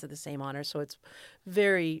recipients of the same honor. So it's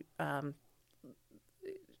very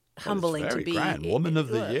humbling It's very to be grand. Woman of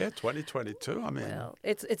the Year 2022. I mean, Well,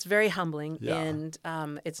 it's very humbling, Yeah. and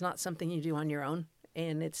it's not something you do on your own,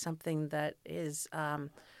 and it's something that is.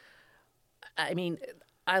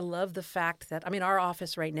 I love the fact that our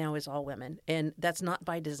office right now is all women, and that's not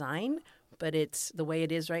by design, but it's the way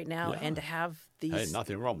it is right now. Yeah. And to have these, hey,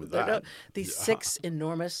 nothing wrong with that. these Yeah. 6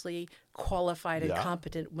 enormously qualified and Yeah.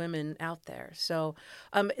 competent women out there. So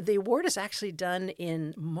the award is actually done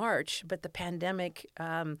in March, but the pandemic.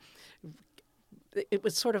 It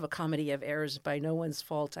was sort of a comedy of errors by no one's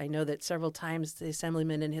fault. I know that several times the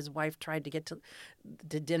assemblyman and his wife tried to get to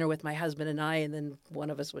dinner with my husband and I, and then one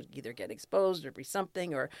of us would either get exposed or be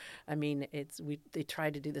something, or they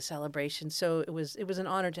tried to do the celebration. So it was an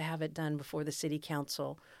honor to have it done before the city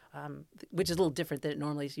council, which is a little different than it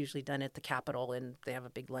normally is usually done at the Capitol, and they have a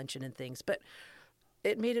big luncheon and things. But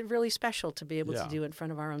it made it really special to be able Yeah. to do it in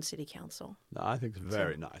front of our own city council. No, I think it's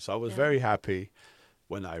very nice. I was yeah. very happy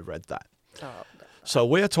when I read that. Oh, So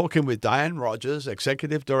we're talking with Diann Rogers,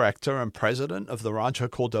 Executive Director and President of the Rancho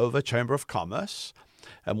Cordova Chamber of Commerce.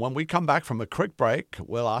 And when we come back from a quick break,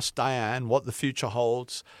 we'll ask Diann what the future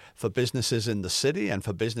holds for businesses in the city and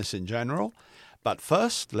for business in general. But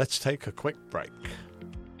first, let's take a quick break.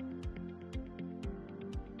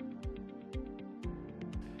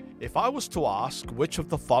 If I was to ask which of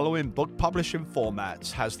the following book publishing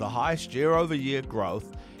formats has the highest year-over-year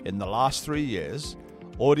growth in the last 3 years,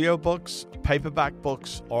 audiobooks, paperback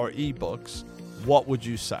books, or ebooks, what would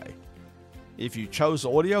you say? If you chose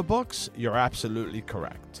audiobooks, you're absolutely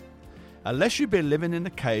correct. Unless you've been living in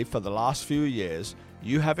a cave for the last few years,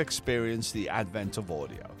 you have experienced the advent of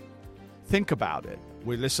audio. Think about it.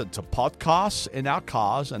 We listen to podcasts in our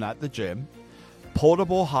cars and at the gym.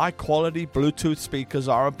 Portable, high-quality Bluetooth speakers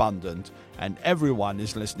are abundant, and everyone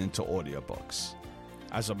is listening to audiobooks.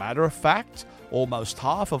 As a matter of fact, almost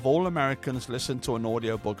half of all Americans listened to an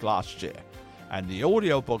audiobook last year, and the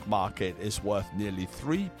audiobook market is worth nearly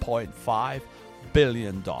 $3.5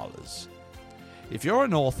 billion. If you're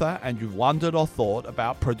an author and you've wondered or thought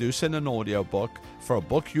about producing an audiobook for a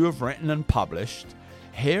book you have written and published,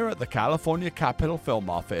 here at the California Capitol Film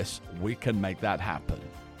Office, we can make that happen.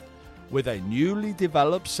 With a newly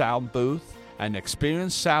developed sound booth and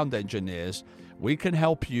experienced sound engineers, we can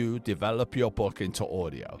help you develop your book into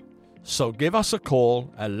audio. So give us a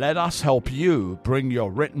call and let us help you bring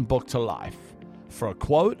your written book to life. For a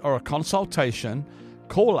quote or a consultation,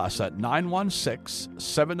 call us at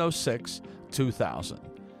 916-706-2000.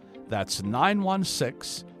 That's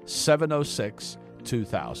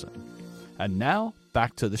 916-706-2000. And now,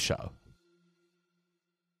 back to the show.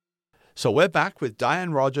 So we're back with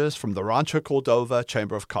Diann Rogers from the Rancho Cordova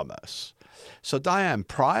Chamber of Commerce. So Diann,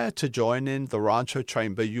 prior to joining the Rancho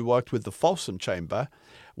Chamber, you worked with the Folsom Chamber,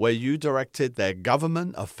 where you directed their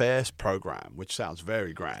Government Affairs Program, which sounds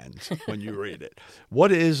very grand when you read it.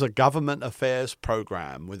 What is a Government Affairs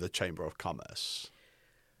Program with the Chamber of Commerce?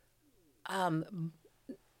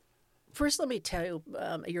 First, let me tell you,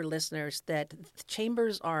 your listeners, that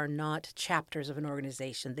chambers are not chapters of an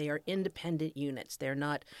organization. They are independent units. They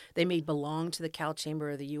may belong to the Cal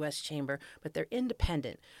Chamber or the U.S. Chamber, but they're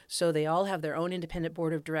independent. So they all have their own independent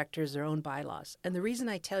board of directors, their own bylaws. And the reason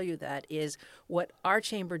I tell you that is what our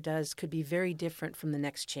chamber does could be very different from the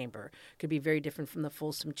next chamber, could be very different from the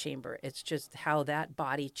Folsom Chamber. It's just how that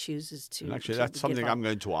body chooses to. And actually, that's something I'm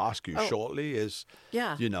going to ask you shortly is,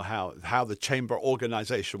 how the chamber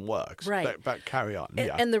organization works. Right. But carry on.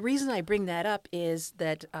 And the reason I bring that up is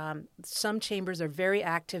that some chambers are very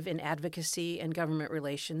active in advocacy and government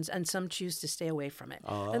relations, and some choose to stay away from it.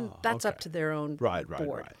 And that's up to their own board.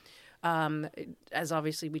 Right. As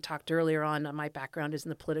obviously we talked earlier on, my background is in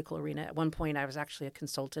the political arena. At one point, I was actually a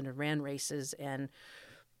consultant and ran races and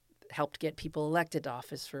helped get people elected to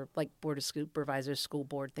office for like board of supervisors, school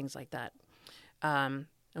board, things like that. I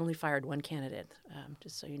only fired one candidate,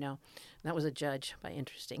 just so you know. And that was a judge, by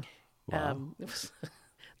interesting. Wow.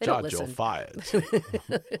 They Judge, don't listen. you're fired.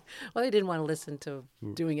 Well, they didn't want to listen to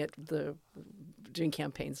doing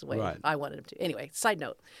campaigns the way Right. I wanted them to. Anyway, side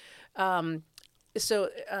note.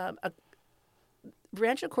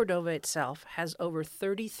 Rancho Cordova itself has over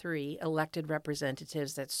 33 elected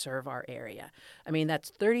representatives that serve our area. I mean, that's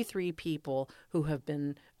 33 people who have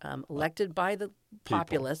been elected by the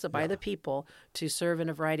populace, by the people, to serve in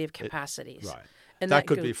a variety of capacities. Right. And that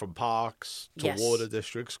could be from parks to Yes. water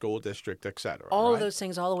district, school district, etc. All right? of those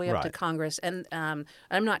things, all the way up to Right. Congress, and I'm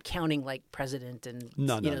not counting like president and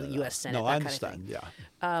the U.S. Senate. No, that I kind understand.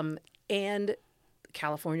 Of thing. And the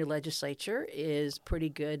California legislature is pretty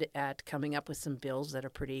good at coming up with some bills that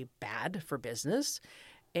are pretty bad for business,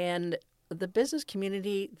 and the business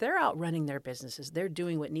community, they're out running their businesses. They're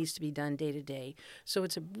doing what needs to be done day to day. So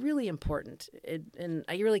it's really important, and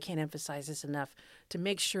I really can't emphasize this enough, to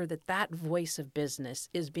make sure that that voice of business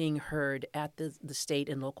is being heard at the state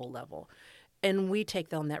and local level. And we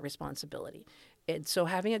take on that responsibility. And so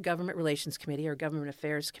having a government relations committee or government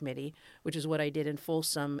affairs committee, which is what I did in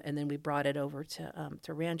Folsom, and then we brought it over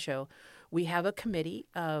to Rancho, we have a committee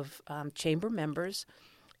of chamber members,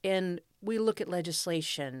 and we look at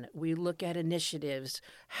legislation, we look at initiatives,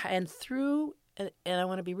 and I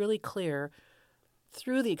want to be really clear,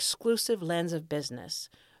 through the exclusive lens of business.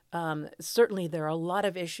 Certainly there are a lot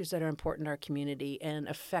of issues that are important in our community and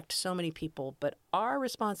affect so many people, but our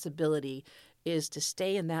responsibility is to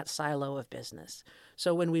stay in that silo of business.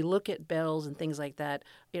 So when we look at bills and things like that,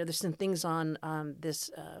 there's some things on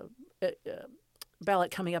this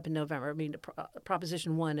ballot coming up in November. I mean,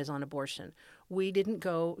 Proposition 1 is on abortion. We didn't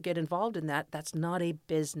get involved in that. That's not a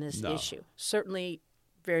business issue. Certainly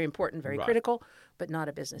very important, very critical, but not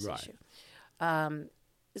a business issue.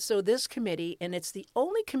 So this committee, and it's the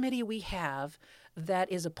only committee we have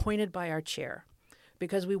that is appointed by our chair,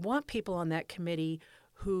 because we want people on that committee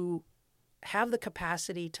who have the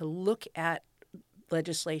capacity to look at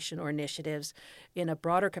legislation or initiatives in a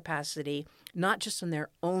broader capacity, not just in their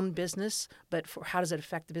own business, but for how does it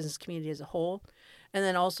affect the business community as a whole. And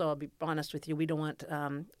then also, I'll be honest with you, we don't want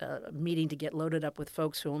a meeting to get loaded up with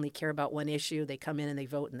folks who only care about one issue. They come in and they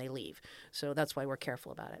vote and they leave. So that's why we're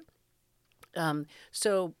careful about it.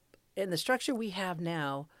 So in the structure we have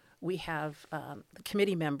now, we have the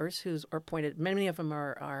committee members who are appointed. Many of them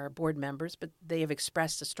are board members, but they have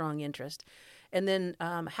expressed a strong interest. And then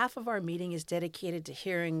half of our meeting is dedicated to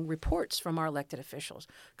hearing reports from our elected officials.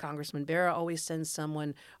 Congressman Barra always sends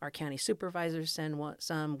someone. Our county supervisors send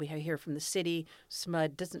some. We hear from the city.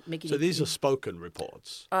 SMUD doesn't make it. So these are spoken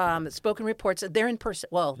reports. Spoken reports. They're in person.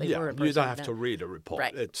 Well, they were in person. You don't have to read a report.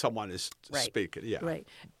 Right. Someone is speaking. Yeah. Right.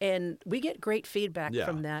 And we get great feedback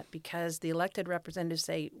from that because the elected representatives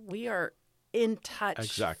say we are in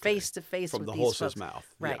touch face to face with these folks. From the horse's mouth.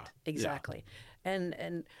 Right. Yeah. Exactly. Yeah.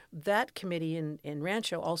 And that committee in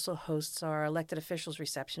Rancho also hosts our elected officials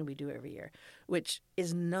reception we do every year, which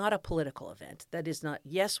is not a political event. That is not,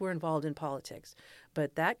 yes, we're involved in politics,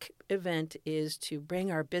 but that event is to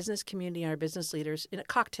bring our business community and our business leaders in a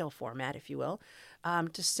cocktail format, if you will,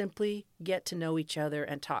 to simply get to know each other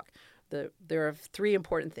and talk. There are three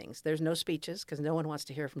important things. There's no speeches because no one wants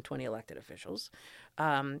to hear from 20 elected officials.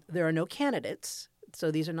 There are no candidates. So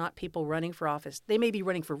these are not people running for office. They may be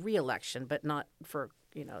running for re-election, but not for,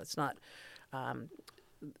 it's not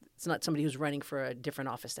somebody who's running for a different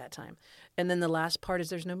office that time. And then the last part is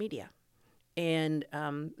there's no media. And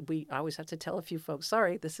we always have to tell a few folks,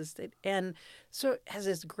 sorry, this is it. And so it has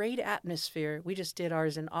this great atmosphere. We just did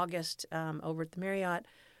ours in August over at the Marriott.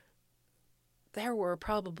 There were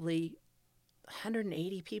probably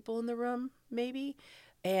 180 people in the room, maybe,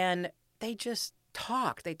 and they just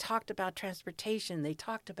talked. They talked about transportation. They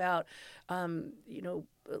talked about,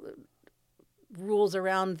 rules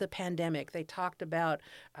around the pandemic. They talked about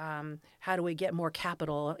how do we get more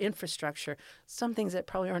capital, infrastructure, some things that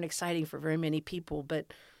probably aren't exciting for very many people,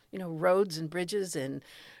 but roads and bridges and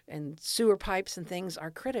sewer pipes and things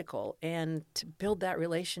are critical. And to build that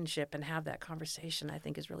relationship and have that conversation, I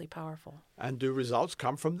think, is really powerful. And do results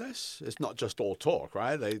come from this? It's not just all talk,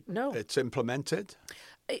 right? No. It's implemented?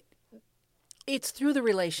 It's through the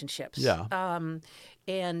relationships. Yeah.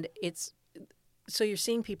 And it's so you're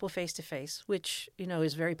seeing people face to face, which,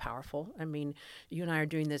 is very powerful. I mean, you and I are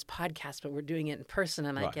doing this podcast, but we're doing it in person,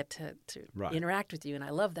 and I get to interact with you, and I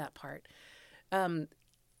love that part.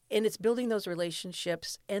 And it's building those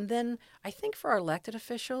relationships. And then I think for our elected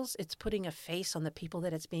officials, it's putting a face on the people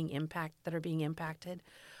that are being impacted.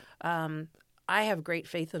 I have great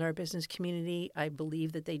faith in our business community. I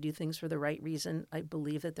believe that they do things for the right reason. I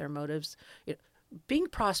believe that their motives, being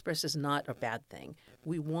prosperous is not a bad thing.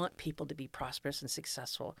 We want people to be prosperous and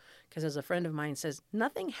successful because, as a friend of mine says,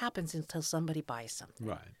 nothing happens until somebody buys something.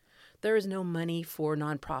 Right. There is no money for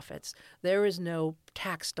nonprofits. There is no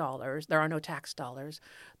tax dollars. There are no tax dollars.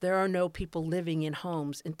 There are no people living in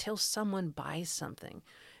homes until someone buys something.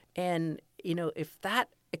 And, if that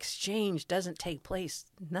exchange doesn't take place,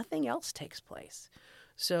 nothing else takes place.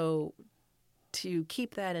 So to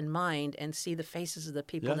keep that in mind and see the faces of the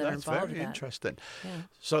people that are involved in that. That's very interesting. Yeah.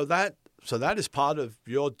 So that is part of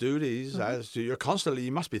your duties as you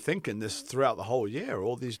must be thinking this throughout the whole year,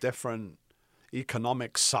 all these different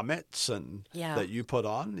economic summits that you put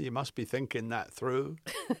on. You must be thinking that through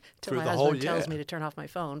the whole year. My husband tells me to turn off my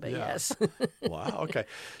phone, but yes. Wow. Okay.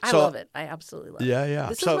 I love it. I absolutely love it. Yeah.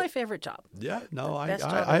 This is my favorite job. Yeah. No, Best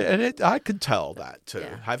I could tell that too,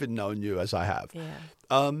 Yeah. having known you as I have.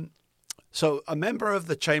 Yeah. So a member of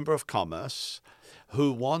the Chamber of Commerce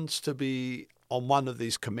who wants to be on one of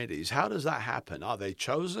these committees, how does that happen? Are they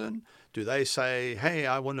chosen? Do they say, hey,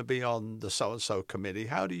 I want to be on the so-and-so committee?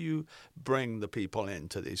 How do you bring the people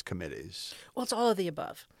into these committees? Well, it's all of the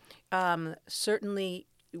above. Certainly,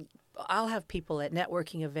 I'll have people at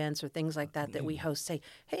networking events or things like that we host say,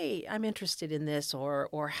 hey, I'm interested in this, or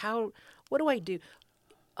what do I do?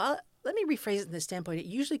 Let me rephrase it in this standpoint. It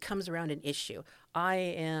usually comes around an issue. I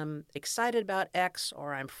am excited about X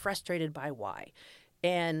or I'm frustrated by Y.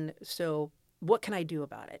 And so what can I do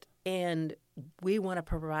about it? And we want to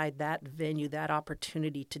provide that venue, that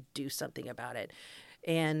opportunity to do something about it.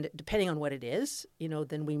 And depending on what it is,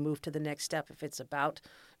 then we move to the next step. If it's about,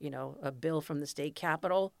 a bill from the state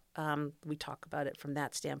capitol, we talk about it from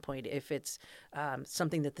that standpoint. If it's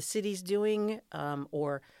something that the city's doing,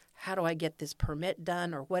 or how do I get this permit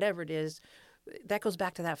done, or whatever it is, that goes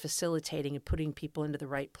back to that facilitating and putting people into the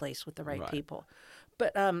right place with the right people.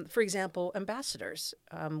 But, for example, ambassadors.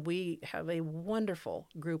 We have a wonderful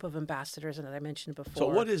group of ambassadors, and as I mentioned before. So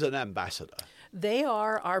what is an ambassador? They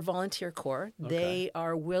are our volunteer corps. Okay. They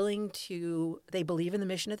are they believe in the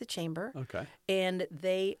mission of the Chamber. Okay. And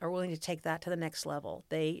they are willing to take that to the next level.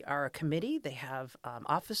 They are a committee. They have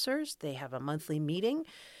officers. They have a monthly meeting.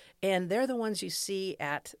 And they're the ones you see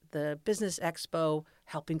at the Business Expo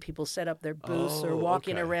helping people set up their booths or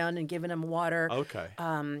walking around and giving them water. Okay.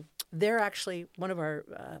 They're actually one of our,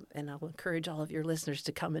 and I'll encourage all of your listeners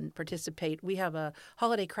to come and participate. We have a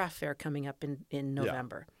holiday craft fair coming up in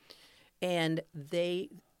November. Yeah. And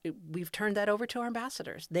we've turned that over to our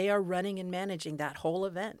ambassadors. They are running and managing that whole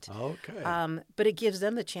event. Okay. But it gives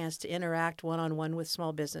them the chance to interact one-on-one with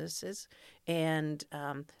small businesses. And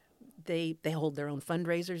they hold their own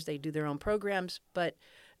fundraisers. They do their own programs. But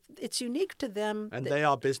it's unique to them. And they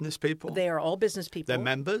are business people? They are all business people. They're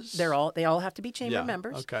members? They all have to be chamber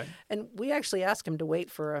members. Okay. And we actually ask them to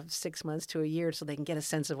wait for 6 months to a year so they can get a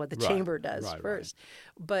sense of what the chamber does first.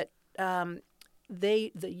 But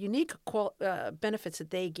the unique benefits that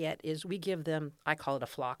they get is we give them, I call it a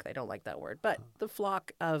flock. They don't like that word, but the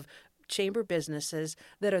flock of chamber businesses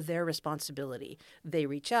that are their responsibility. They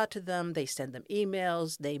reach out to them, they send them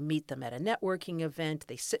emails, they meet them at a networking event,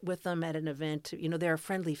 they sit with them at an event. They're a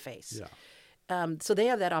friendly face. Yeah. So they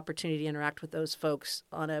have that opportunity to interact with those folks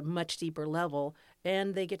on a much deeper level,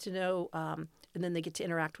 and they get to know, and then they get to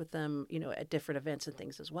interact with them, at different events and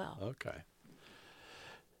things as well. Okay.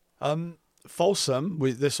 Folsom,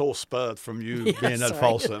 this all spurred from you being at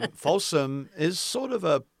Folsom. Folsom is sort of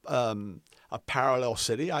a parallel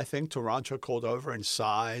city, I think, to Rancho Cordova in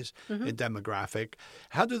size, in demographic.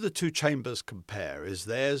 How do the two chambers compare? Is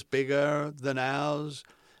theirs bigger than ours?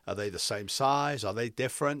 Are they the same size? Are they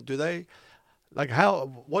different?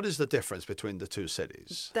 What is the difference between the two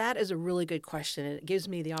cities? That is a really good question, and it gives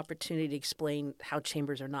me the opportunity to explain how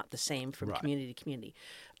chambers are not the same from community to community.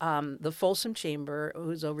 The Folsom Chamber,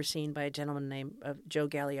 who's overseen by a gentleman named Joe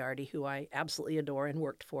Gagliardi, who I absolutely adore and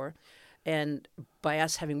worked for, and by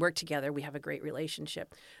us having worked together, we have a great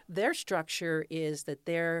relationship. Their structure is that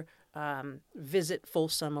their Visit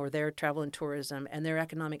Folsom or their travel and tourism and their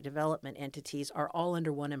economic development entities are all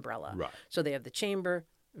under one umbrella. Right. So they have the Chamber,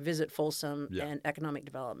 Visit Folsom, and economic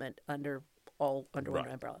development under one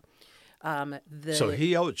umbrella. I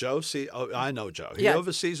know Joe. He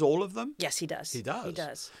oversees all of them? Yes, he does. He does? He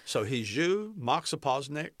does. So he's you, Mark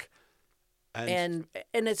Sapoznik, and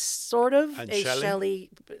it's sort of a Shelley,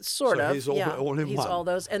 sort of. He's all in he's one. All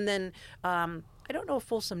those. And then I don't know if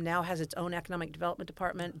Folsom now has its own economic development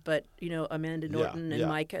department, but Amanda Norton and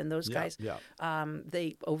Micah and those guys,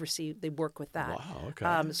 they work with that. Wow,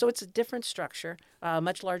 okay. So it's a different structure,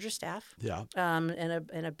 much larger staff, Yeah.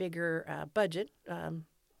 and a bigger budget.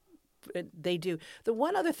 They do. The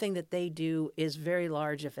one other thing that they do is very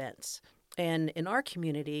large events. And in our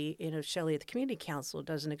community, Shelley at the Community Council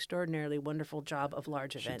does an extraordinarily wonderful job of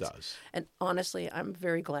large events. She does. And honestly, I'm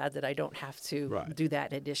very glad that I don't have to do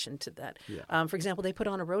that in addition to that. Yeah. For example, they put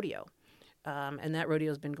on a rodeo. And that rodeo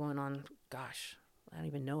has been going on, gosh, I don't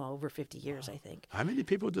even know, over 50 years, I think. How many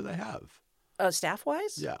people do they have?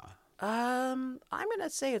 Staff-wise? Yeah. I'm going to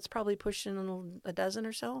say it's probably pushing a dozen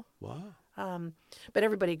or so. Wow. But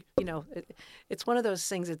everybody, it's one of those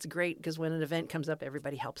things. It's great because when an event comes up,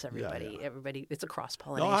 everybody helps everybody. Yeah. Everybody, it's a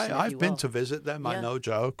cross-pollination. No, I've been to visit them. I know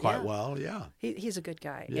Joe quite well. Yeah. He's a good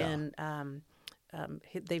guy. Yeah. And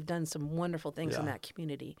they've done some wonderful things in that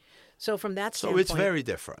community. So from that standpoint. So it's very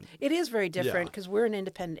different. It is very different because we're an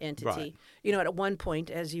independent entity. Right. At one point,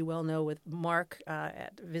 as you well know, with Mark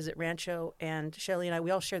at Visit Rancho and Shelley and I, we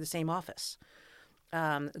all share the same office.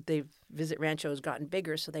 Visit Rancho has gotten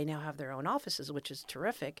bigger, so they now have their own offices, which is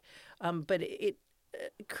terrific. But it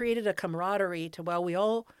created a camaraderie to, we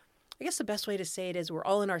all, I guess the best way to say it is we're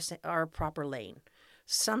all in our proper lane.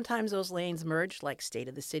 Sometimes those lanes merge, like State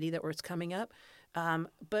of the City that was coming up.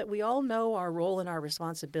 But we all know our role and our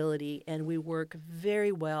responsibility, and we work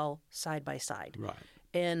very well side by side. Right.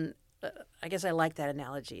 And I guess I like that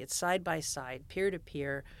analogy. It's side by side, peer to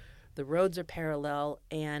peer. The roads are parallel,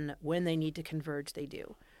 and when they need to converge, they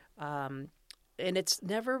do. And it's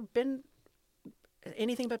never been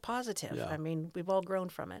anything but positive. Yeah. I mean, we've all grown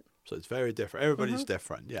from it. So it's very different. Everybody's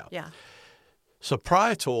different. Yeah. Yeah. So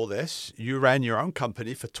prior to all this, you ran your own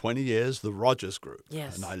company for 20 years, the Rogers Group.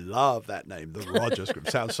 Yes. And I love that name, the Rogers Group.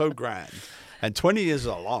 Sounds so grand. And 20 years is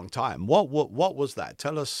a long time. What was that?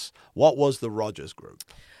 Tell us, what was the Rogers Group?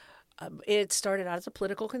 It started out as a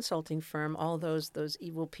political consulting firm. All those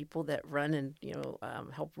evil people that run and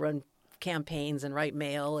help run campaigns and write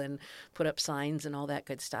mail and put up signs and all that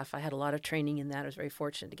good stuff. I had a lot of training in that. I was very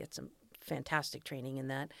fortunate to get some fantastic training in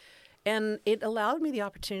that. And it allowed me the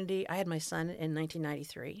opportunity. I had my son in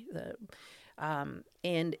 1993,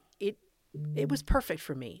 and it was perfect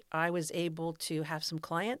for me. I was able to have some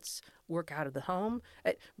clients work out of the home.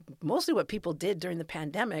 Mostly what people did during the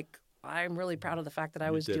pandemic, I'm really proud of the fact that I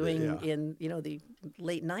was doing in the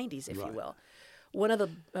late 90s, if you will. One of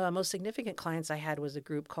the most significant clients I had was a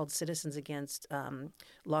group called Citizens Against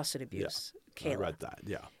Lawsuit Abuse. Yeah, I read that,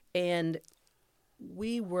 And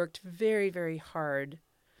we worked very, very hard.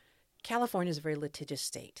 California is a very litigious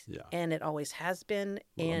state, and it always has been.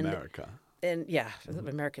 And America. And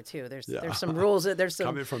America too. There's some rules. There's some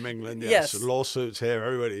coming from England. Yes, lawsuits here.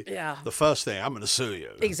 Everybody. Yeah. The first thing, I'm going to sue you.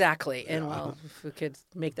 Exactly. And if we could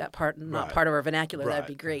make that part part of our vernacular, that'd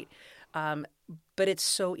be great. But it's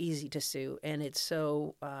so easy to sue, and it's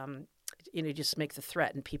so just make the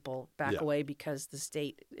threat and people back away because the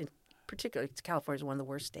state, particularly California, is one of the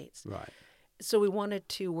worst states. Right. So we wanted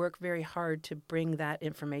to work very hard to bring that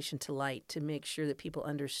information to light to make sure that people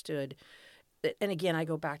understood. And again, I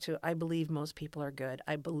go back to, I believe most people are good.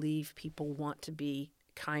 I believe people want to be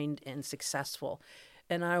kind and successful.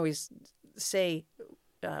 And I always say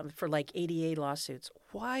for like ADA lawsuits,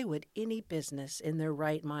 why would any business in their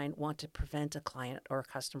right mind want to prevent a client or a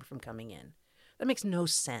customer from coming in? That makes no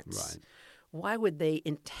sense. Right. Why would they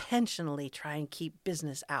intentionally try and keep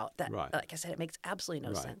business out? Like I said, it makes absolutely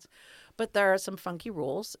no sense. But there are some funky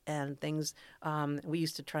rules and things. We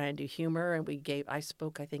used to try and do humor, and I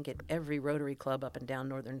spoke, I think, at every Rotary Club up and down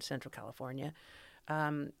northern Central California.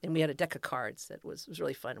 And we had a deck of cards that was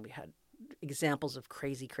really fun. We had examples of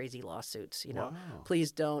crazy, crazy lawsuits.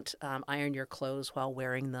 Please don't iron your clothes while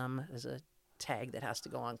wearing them. There's a tag that has to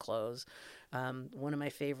go on clothes. One of my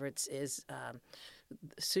favorites is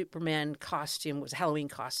Superman costume, was a Halloween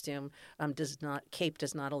costume. Cape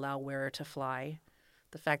does not allow wearer to fly.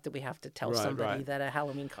 The fact that we have to tell somebody that a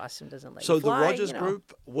Halloween costume doesn't let you fly. So the Rogers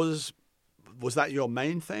Group was that your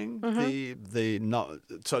main thing?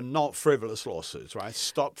 Mm-hmm. Not frivolous lawsuits, right?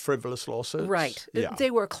 Stop frivolous lawsuits. Right. Yeah.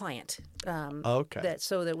 They were a client. Okay.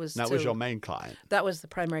 That was your main client. That was the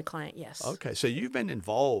primary client. Yes. Okay. So you've been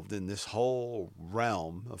involved in this whole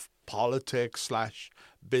realm of politics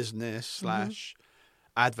 / business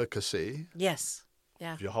 / advocacy. Yes.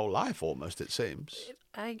 Yeah. Your whole life, almost, it seems.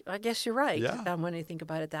 I guess you're right. Yeah. When I think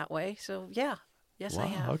about it that way. So yes, wow, I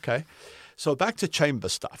have. Okay. So back to chamber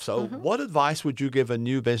stuff. So what advice would you give a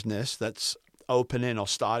new business that's opening or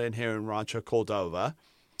starting here in Rancho Cordova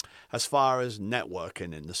as far as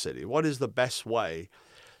networking in the city? What is the best way?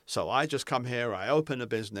 So I just come here, I open a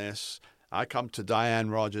business, I come to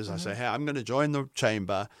Diann Rogers. I say, hey, I'm going to join the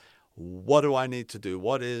chamber. What do I need to do?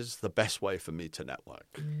 What is the best way for me to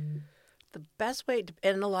network? The best way,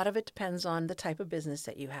 and a lot of it depends on the type of business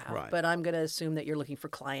that you have, Right. but I'm going to assume that you're looking for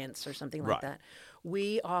clients or something like Right. that.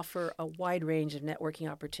 We offer a wide range of networking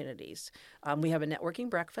opportunities. We have a networking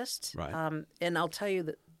breakfast, Right. and I'll tell you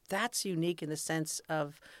that that's unique in the sense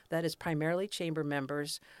of that is primarily chamber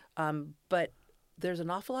members, but there's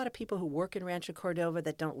an awful lot of people who work in Rancho Cordova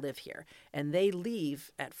that don't live here, and they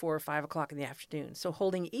leave at 4 or 5 o'clock in the afternoon. So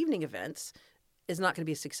holding evening events is not going to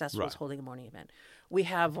be as successful as holding a morning event. We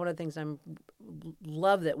have one of the things I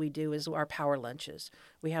love that we do is our power lunches.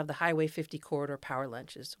 We have the Highway 50 corridor power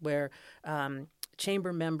lunches where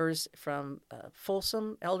chamber members from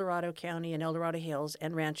Folsom, El Dorado County, and El Dorado Hills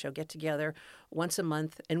and Rancho get together once a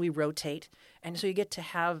month, and we rotate. And so you get to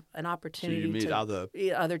have an opportunity So you meet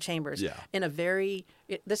to other chambers. Yeah. In a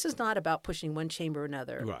this is not about pushing one chamber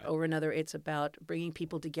over another. It's about bringing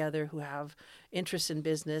people together who have interests in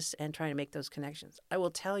business and trying to make those connections. I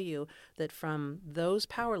will tell you that from those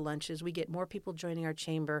power lunches, we get more people joining our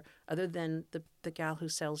chamber, other than the gal who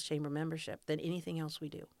sells chamber membership, than anything else we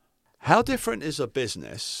do. How different is a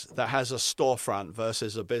business that has a storefront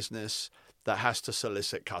versus a business that has to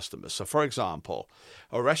solicit customers? So, for example,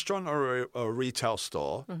 a restaurant or a retail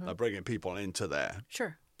store are bringing people into their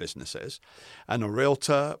businesses, and a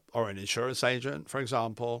realtor or an insurance agent, for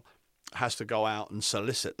example, has to go out and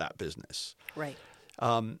solicit that business. Right.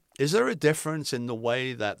 Is there a difference in the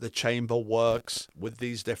way that the chamber works with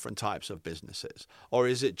these different types of businesses, or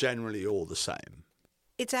is it generally all the same?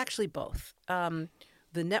 It's actually both.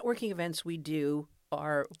 The networking events we do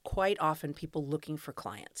are quite often people looking for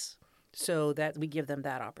clients, so that we give them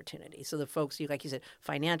that opportunity. So the folks, like you said,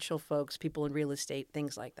 financial folks, people in real estate,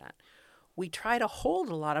 things like that. We try to hold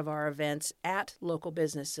a lot of our events at local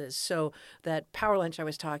businesses. So that power lunch I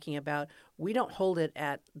was talking about, we don't hold it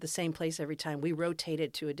at the same place every time. We rotate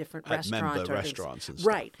it to a different restaurant. Member restaurants and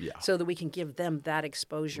stuff. Right. Yeah. So that we can give them that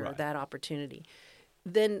exposure, that opportunity.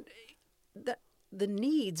 Then the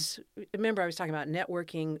needs, remember I was talking about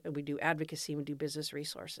networking, we do advocacy, we do business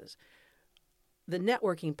resources. The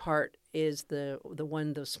networking part is the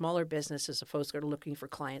one, those smaller businesses, the folks that are looking for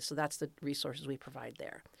clients, so that's the resources we provide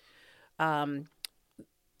there. On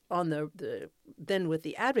then with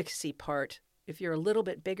the advocacy part, if you're a little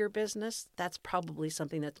bit bigger business, that's probably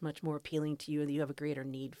something that's much more appealing to you and that you have a greater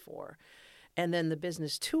need for. And then the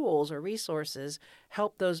business tools or resources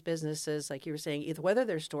help those businesses, like you were saying, either whether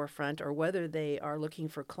they're storefront or whether they are looking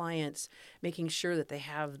for clients, making sure that they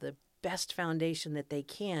have the best foundation that they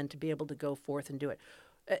can to be able to go forth and do it.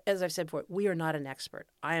 As I've said before, we are not an expert.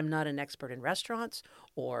 I am not an expert in restaurants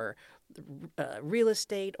or real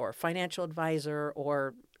estate or financial advisor,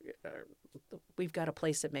 or we've got a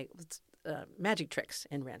place that makes magic tricks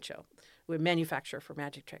in Rancho. We're a manufacturer for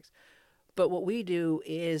magic tricks. But what we do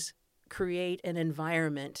is create an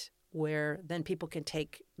environment where then people can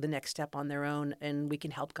take the next step on their own, and we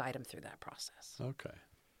can help guide them through that process. Okay.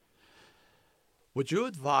 Would you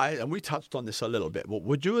advise, and we touched on this a little bit, but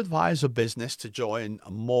would you advise a business to join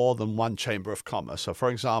more than one chamber of commerce? So, for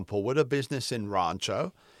example, would a business in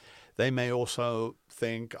Rancho, they may also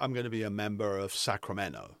think, I'm going to be a member of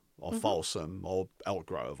Sacramento or Folsom or Elk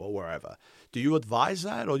Grove or wherever. Do you advise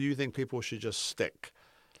that, or do you think people should just stick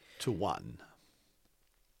to one?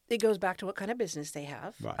 It goes back to what kind of business they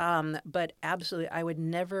have. Right. But absolutely, I would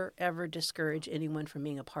never, ever discourage anyone from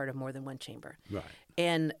being a part of more than one chamber. Right.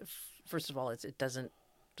 And first of all, it doesn't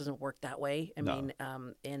work that way. I mean,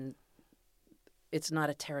 and it's not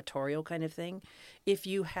a territorial kind of thing. If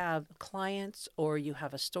you have clients or you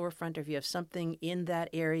have a storefront or if you have something in that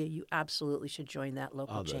area, you absolutely should join that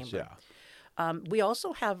local chamber. Yeah. We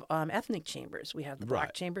also have ethnic chambers. We have the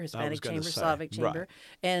Black Chamber, Hispanic Chamber, Slavic Chamber.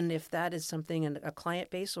 And if that is something in a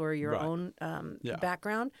client base or your own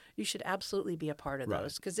background, you should absolutely be a part of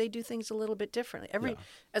those because they do things a little bit differently.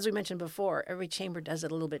 As we mentioned before, every chamber does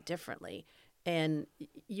it a little bit differently. And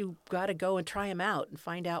you got to go and try them out and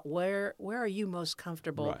find out where are you most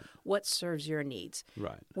comfortable, what serves your needs.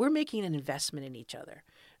 Right. We're making an investment in each other.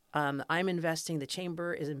 I'm investing, the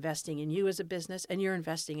chamber is investing in you as a business, and you're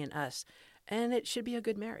investing in us. And it should be a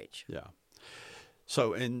good marriage. Yeah.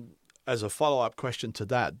 So as a follow-up question to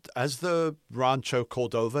that, as the Rancho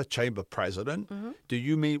Cordova Chamber president, do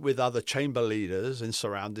you meet with other chamber leaders in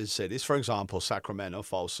surrounding cities, for example, Sacramento,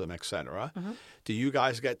 Folsom, etc.? Do you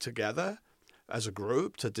guys get together as a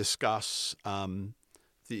group to discuss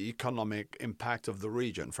the economic impact of the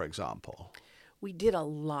region, for example? We did a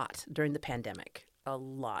lot during the pandemic, a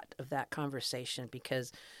lot of that conversation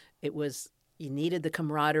because it was – you needed the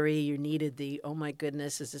camaraderie. You needed the, oh, my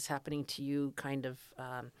goodness, is this happening to you kind of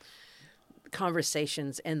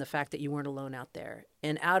conversations and the fact that you weren't alone out there.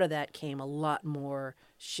 And out of that came a lot more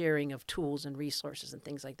sharing of tools and resources and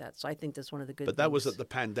things like that. So I think that's one of the good things. But that was at the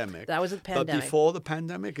pandemic. That was at the pandemic. But before the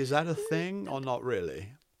pandemic, is that a thing or not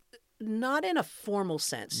really? Not in a formal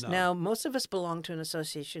sense. No. Now, most of us belong to an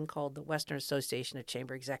association called the Western Association of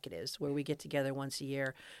Chamber Executives, where we get together once a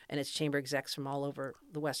year, and it's chamber execs from all over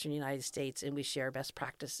the Western United States, and we share best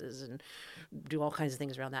practices and do all kinds of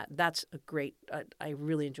things around that. That's a great I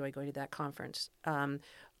really enjoy going to that conference.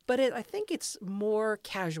 But I think it's more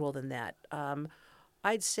casual than that.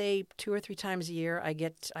 I'd say 2 or 3 times a year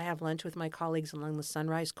I have lunch with my colleagues along the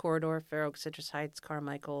Sunrise Corridor, Fair Oaks, Citrus Heights,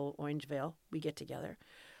 Carmichael, Orangevale. We get together.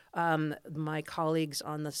 My colleagues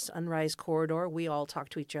on the Sunrise Corridor, we all talk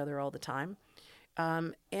to each other all the time.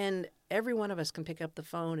 And every one of us can pick up the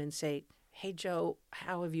phone and say, hey, Joe,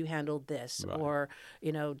 how have you handled this? Right. Or,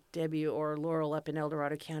 Debbie or Laurel up in El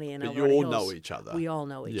Dorado County and But El you Dorado all Hills. know each other. We all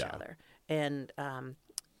know each other. And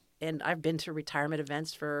I've been to retirement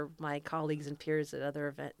events for my colleagues and peers at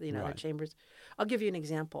other other chambers. I'll give you an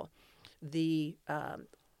example. The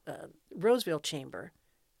Roseville Chamber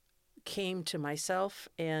came to myself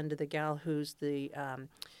and the gal who's the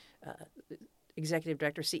executive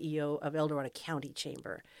director, CEO of El Dorado County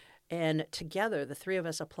Chamber. And together, the 3 of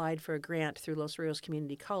us applied for a grant through Los Rios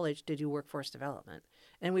Community College to do workforce development.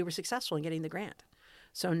 And we were successful in getting the grant.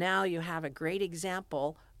 So now you have a great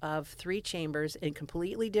example of 3 chambers in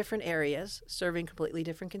completely different areas, serving completely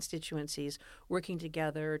different constituencies, working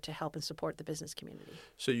together to help and support the business community.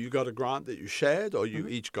 So you got a grant that you shared, or you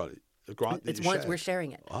each got it? The grant that you shared? We're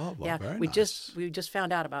sharing it. Oh, well, yeah. Very we nice. We just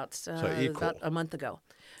found out about a month ago.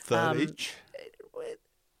 Third each?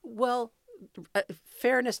 Well,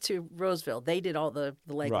 fairness to Roseville, they did all the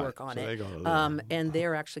legwork on so it. They got a little, and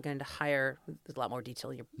they're actually going to hire, there's a lot more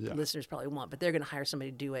detail your listeners probably want, but they're going to hire somebody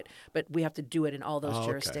to do it. But we have to do it in all those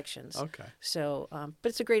jurisdictions. Okay. So, but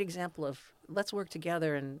it's a great example of let's work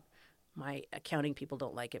together. And my accounting people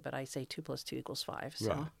don't like it, but I say 2 + 2 = 5. So.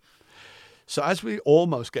 Right. So as we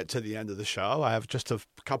almost get to the end of the show, I have just a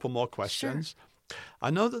couple more questions. Sure. I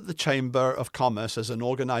know that the Chamber of Commerce as an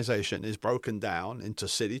organization is broken down into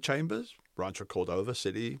city chambers, Rancho Cordova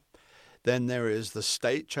City. Then there is the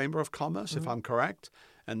State Chamber of Commerce, if I'm correct.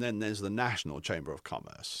 And then there's the National Chamber of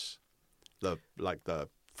Commerce, for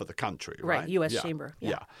the country, right? Right, U.S. Chamber.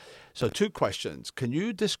 Yeah. So 2 questions. Can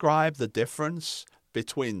you describe the difference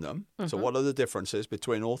between them? So what are the differences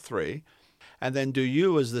between all 3? And then do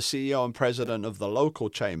you, as the CEO and president of the local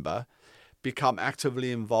chamber, become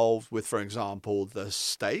actively involved with, for example, the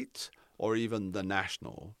state or even the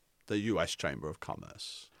U.S. Chamber of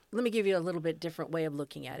Commerce? Let me give you a little bit different way of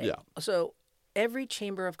looking at it. Yeah. So every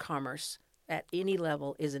Chamber of Commerce at any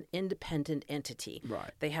level is an independent entity.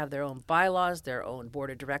 Right. They have their own bylaws, their own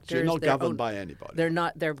board of directors. So you're not governed by anybody? They're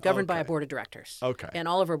not. They're governed by a board of directors. Okay. And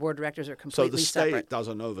all of our board of directors are completely separate. So the state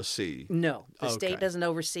doesn't oversee? No. The state doesn't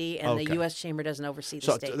oversee, and the U.S. Chamber doesn't oversee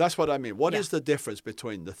the state. So that's what I mean. What is the difference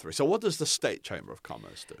between the 3? So what does the State Chamber of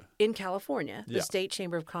Commerce do? In California, the State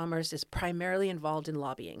Chamber of Commerce is primarily involved in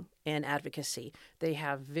lobbying and advocacy. They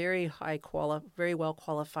have very well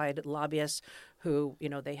qualified lobbyists who,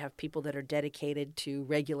 they have people that are dedicated to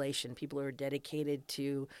regulation, people who are dedicated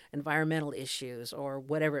to environmental issues or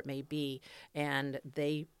whatever it may be, and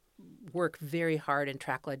they work very hard and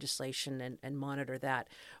track legislation and monitor that.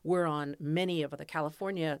 We're on many of the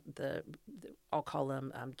California, I'll call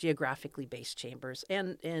them geographically based chambers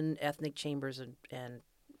and ethnic chambers, and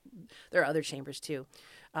there are other chambers too.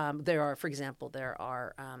 There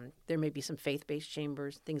may be some faith-based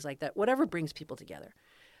chambers, things like that, whatever brings people together.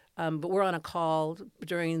 But we're on a call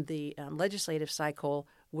during the legislative cycle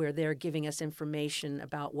where they're giving us information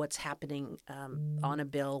about what's happening on a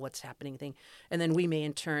bill, what's happening thing. And then we may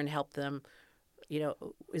in turn help them,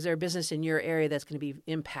 is there a business in your area that's going to be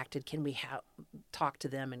impacted? Can we talk to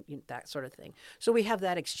them and that sort of thing? So we have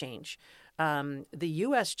that exchange. The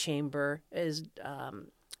U.S. Chamber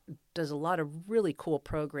does a lot of really cool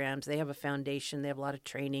programs. They have a foundation. They have a lot of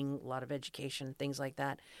training, a lot of education, things like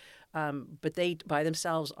that. But they, by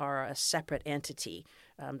themselves, are a separate entity.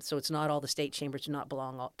 So it's not all the state chambers do not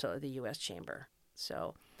belong to the U.S. Chamber.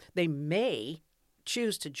 So they may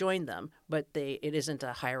choose to join them, but it isn't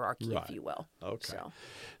a hierarchy, if you will. Okay.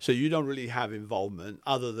 So you don't really have involvement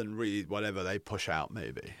other than read whatever they push out,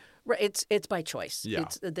 maybe. Right. It's by choice. Yeah.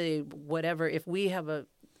 It's whatever. If we have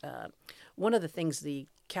one of the things the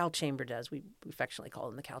Cal Chamber does, we affectionately call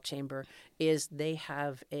them the Cal Chamber, is they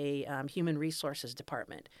have a human resources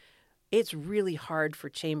department. It's really hard for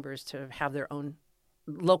chambers to have their own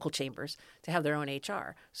local chambers to have their own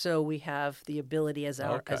HR. So we have the ability as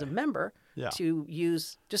a member to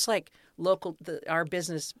use, just like our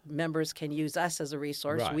business members can use us as a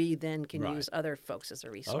resource, we then can use other folks as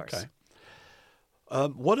a resource. Okay.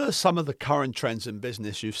 What are some of the current trends in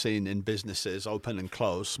business you've seen in businesses, open and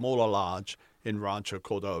closed, small or large, in Rancho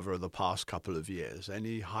Cordova the past couple of years?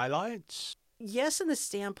 Any highlights? Yes, in the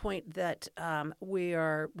standpoint that we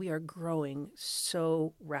are growing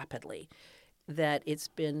so rapidly that it's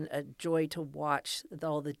been a joy to watch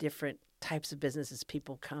all the different types of businesses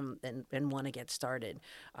people come and want to get started.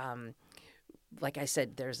 Like I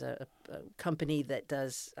said, there's a company that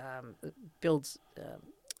builds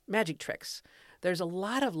magic tricks. There's a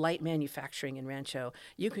lot of light manufacturing in Rancho.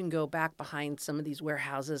 You can go back behind some of these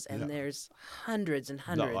warehouses, and there's hundreds and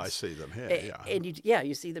hundreds. No, I see them here. And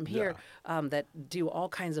you see them here that do all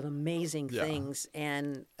kinds of amazing things.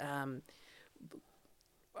 And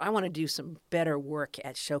I want to do some better work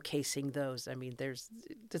at showcasing those. I mean, there's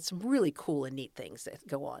some really cool and neat things that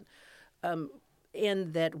go on.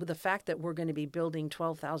 And that with the fact that we're going to be building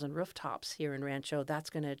 12,000 rooftops here in Rancho, that's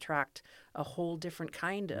going to attract a whole different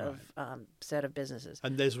kind of set of businesses.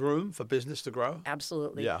 And there's room for business to grow?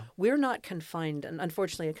 Absolutely. Yeah. We're not confined. And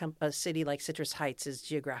unfortunately, a city like Citrus Heights is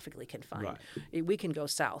geographically confined. We can go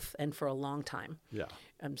south and for a long time. Yeah.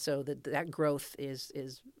 So that growth is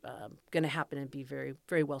going to happen and be very,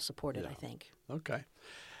 very well supported, I think. Okay.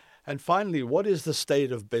 And finally, what is the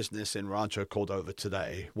state of business in Rancho Cordova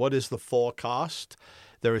today? What is the forecast?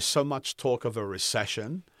 There is so much talk of a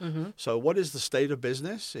recession. Mm-hmm. So what is the state of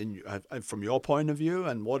business from your point of view,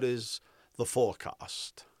 and what is the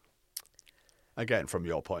forecast? Again, from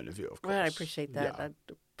your point of view, of course. Well, I appreciate that. Yeah.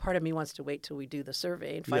 Part of me wants to wait till we do the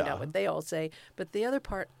survey and find out what they all say. But the other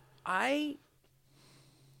part,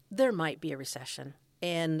 there might be a recession.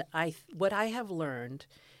 And what I have learned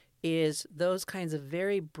is those kinds of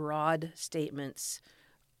very broad statements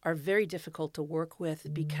are very difficult to work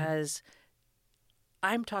with because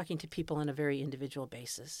I'm talking to people on a very individual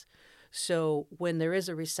basis. So when there is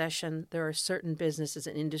a recession, there are certain businesses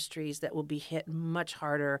and industries that will be hit much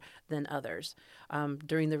harder than others.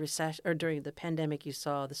 During the recession or during the pandemic, you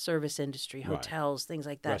saw the service industry, hotels, things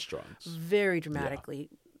like that, restaurants, very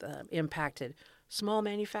dramatically impacted. Small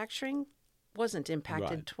manufacturing wasn't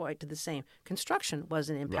impacted quite to the same. Construction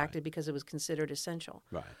wasn't impacted because it was considered essential.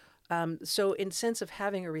 Right. So in sense of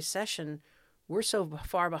having a recession, we're so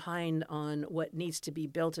far behind on what needs to be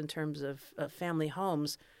built in terms of family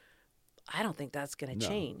homes. I don't think that's going to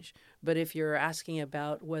change. But if you're asking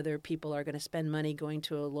about whether people are going to spend money going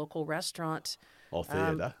to a local restaurant or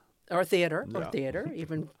theater,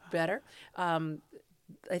 even better,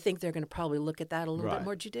 I think they're going to probably look at that a little bit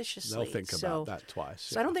more judiciously. They'll think about that twice.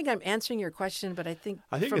 So I don't think I'm answering your question, but I think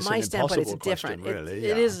from it's my standpoint, it's question, different. Really.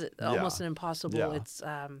 It is almost an impossible. Yeah. It's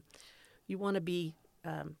you want to be.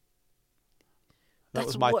 That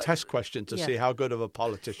was my test question to see how good of a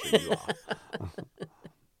politician you are.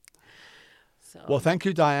 Well, thank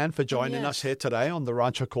you, Diann, for joining us here today on the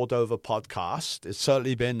Rancho Cordova podcast. It's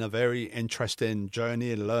certainly been a very interesting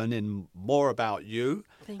journey in learning more about you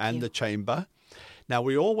and the Chamber. Now,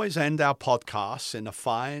 we always end our podcasts in a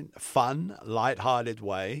fun, lighthearted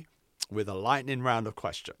way with a lightning round of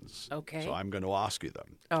questions. Okay. So I'm going to ask you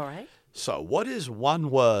them. All right. So what is one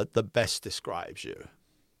word that best describes you?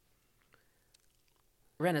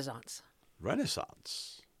 Renaissance.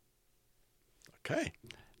 Renaissance. Okay.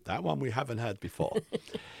 That one we haven't heard before.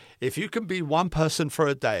 If you can be one person for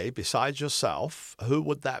a day besides yourself, who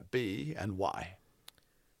would that be and why?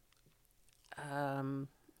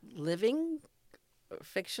 Living?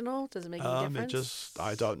 Fictional? Does it make any difference?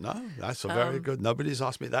 I don't know. That's a very good. Nobody's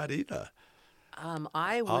asked me that either.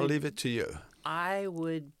 I'll leave it to you. I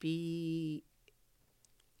would be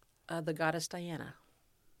the goddess Diana.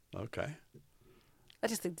 Okay. I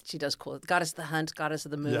just think that she does cool. Goddess of the hunt, goddess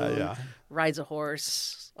of the moon, rides a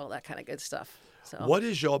horse, all that kind of good stuff. So, what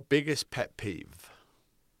is your biggest pet peeve?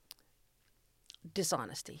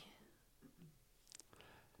 Dishonesty.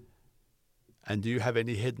 And do you have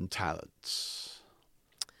any hidden talents?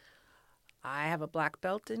 I have a black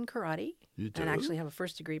belt in karate. You do? And actually have a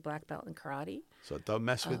first-degree black belt in karate. So don't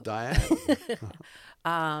mess with Diann.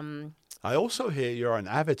 I also hear you're an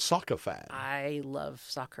avid soccer fan. I love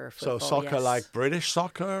soccer, football, so soccer like British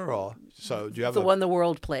soccer? Or so do you have the one the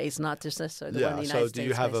world plays, not just necessarily the one the United States do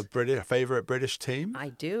you have plays. a favorite British team? I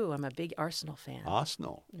do. I'm a big Arsenal fan.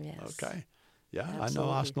 Arsenal? Yes. Okay. Yeah, Absolutely. I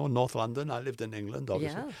know Arsenal, North London. I lived in England,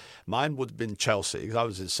 obviously. Yeah. Mine would have been Chelsea because I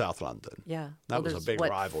was in South London. Yeah. That was a big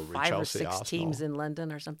rivalry, 5 Chelsea, or 6 Arsenal. teams in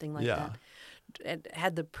London or something like that. And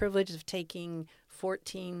had the privilege of taking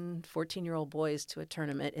 14-year-old boys to a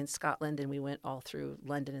tournament in Scotland, and we went all through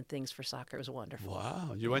London and things for soccer. It was wonderful.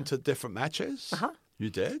 Wow. You went to different matches? Uh-huh. You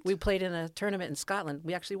did? We played in a tournament in Scotland.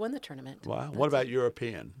 We actually won the tournament. Wow. What about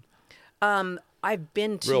European? I've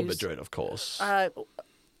been to Real Madrid, of course.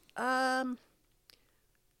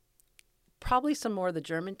 Probably some more of the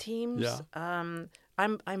German teams. Yeah.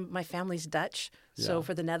 My family's Dutch, so Yeah.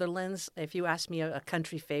 for the Netherlands, if you asked me a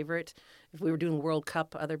country favorite, if we were doing World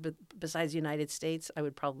Cup, besides the United States, I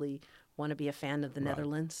would probably want to be a fan of the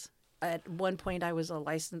Netherlands. At one point, I was a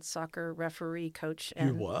licensed soccer referee, coach.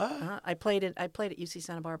 And, You were? I played at UC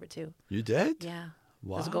Santa Barbara too. You did? Yeah.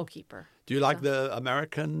 Wow. As a goalkeeper. Do you like the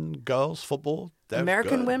American girls football? They're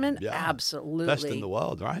American good. women? Yeah. Absolutely. Best in the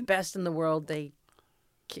world, right? Best in the world. They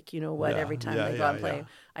kick you know what every time they go out and play. Yeah.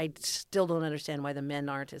 I still don't understand why the men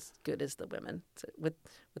aren't as good as the women. So with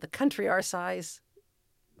a country our size.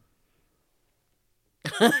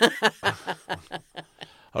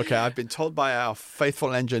 Okay, I've been told by our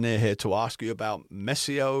faithful engineer here to ask you about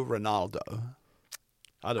Messi or Ronaldo.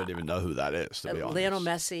 I don't even know who that is, to be honest. Lionel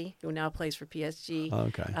Messi, who now plays for PSG.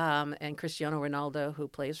 Okay. And Cristiano Ronaldo, who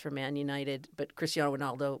plays for Man United. But Cristiano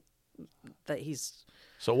Ronaldo,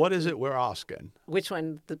 So what is it we're asking? which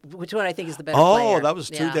one I think is the better player. Oh, that was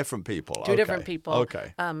two different people. Two different people.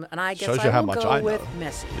 Okay. And I guess Shows you I how will much go I know. with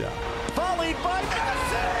Messi. Yeah. Volleyed by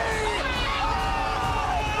Messi!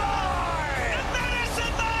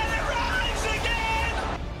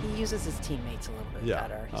 He uses his teammates a little bit Yeah,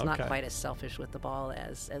 better. He's not okay. quite as selfish with the ball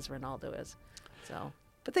as Ronaldo is. So,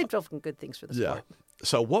 but they've done some good things for the Yeah. sport.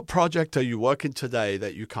 So what project are you working today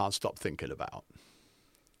that you can't stop thinking about?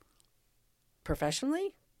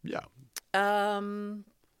 Professionally, Yeah. um,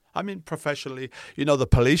 I mean, professionally, the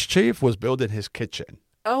police chief was building his kitchen.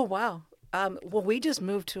 oh wow. Well, we just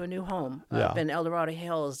moved to a new home up Yeah. in El Dorado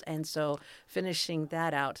Hills, and so finishing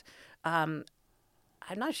that out.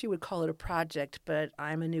 I'm not sure you would call it a project, but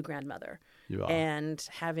I'm a new grandmother. You are. And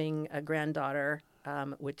having a granddaughter,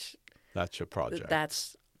 which That's your project.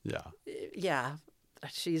 that's, Yeah.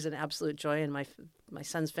 she's an absolute joy. And my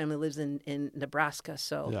son's family lives in Nebraska.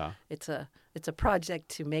 So Yeah. it's a project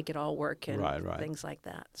to make it all work and Right. things like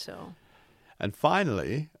that. So And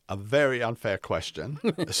finally, a very unfair question,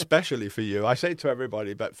 especially for you. I say to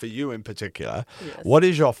everybody, but for you in particular, Yes. What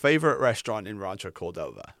is your favorite restaurant in Rancho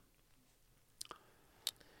Cordova?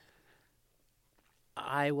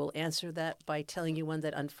 I will answer that by telling you one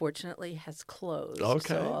that unfortunately has closed.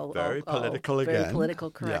 Okay, So very political Very again. political,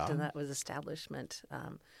 correct, Yeah. and that was Establishment.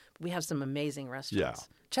 We have some amazing restaurants.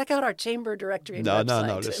 Yeah. Check out our chamber directory and No,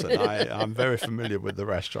 website. listen, I'm very familiar with the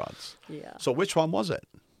restaurants. Yeah. So which one was it?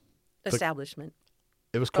 Establishment.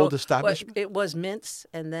 It was called Oh, Establishment? well, it was Mintz,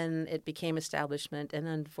 and then it became Establishment, and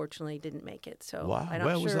unfortunately didn't make it. So Wow. I'm not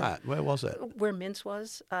Where was sure that? Where was it? Where Mintz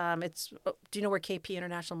was. Do you know where KP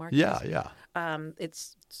International Market Yeah, is? yeah.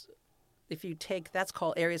 It's if you take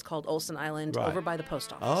area's called Olsen Island Right. over by the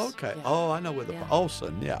post office. Oh, okay. Yeah. Oh, I know where the Yeah.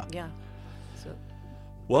 Olsen, yeah. Yeah. So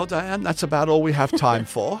Well, Diann, that's about all we have time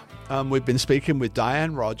for. We've been speaking with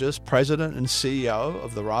Diann Rogers, President and CEO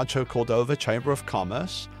of the Rancho Cordova Chamber of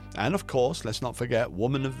Commerce. And of course, let's not forget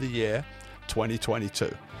Woman of the Year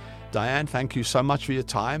 2022. Diann, thank you so much for your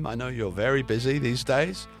time. I know you're very busy these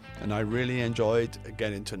days, and I really enjoyed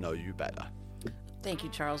getting to know you better. thank you,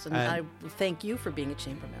 Charles, and And- I thank you for being a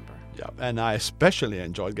chamber member. Yeah, and I especially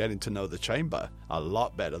enjoyed getting to know the chamber a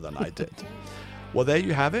lot better than I did. Well, there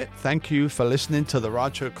you have it. Thank you for listening to the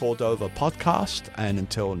Rancho Cordova podcast, and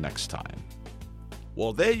until next time.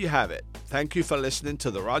 Well, there you have it. Thank you for listening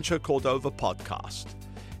to the Rancho Cordova podcast.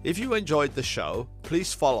 If you enjoyed the show,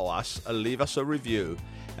 please follow us and leave us a review,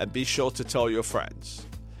 and be sure to tell your friends.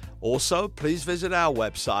 Also, please visit our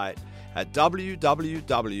website at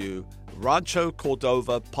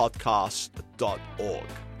www.ranchocordovapodcast.org.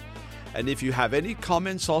 And if you have any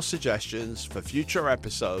comments or suggestions for future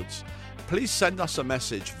episodes, please send us a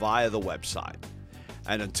message via the website.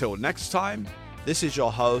 And until next time, this is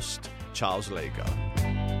your host, Charles Lego.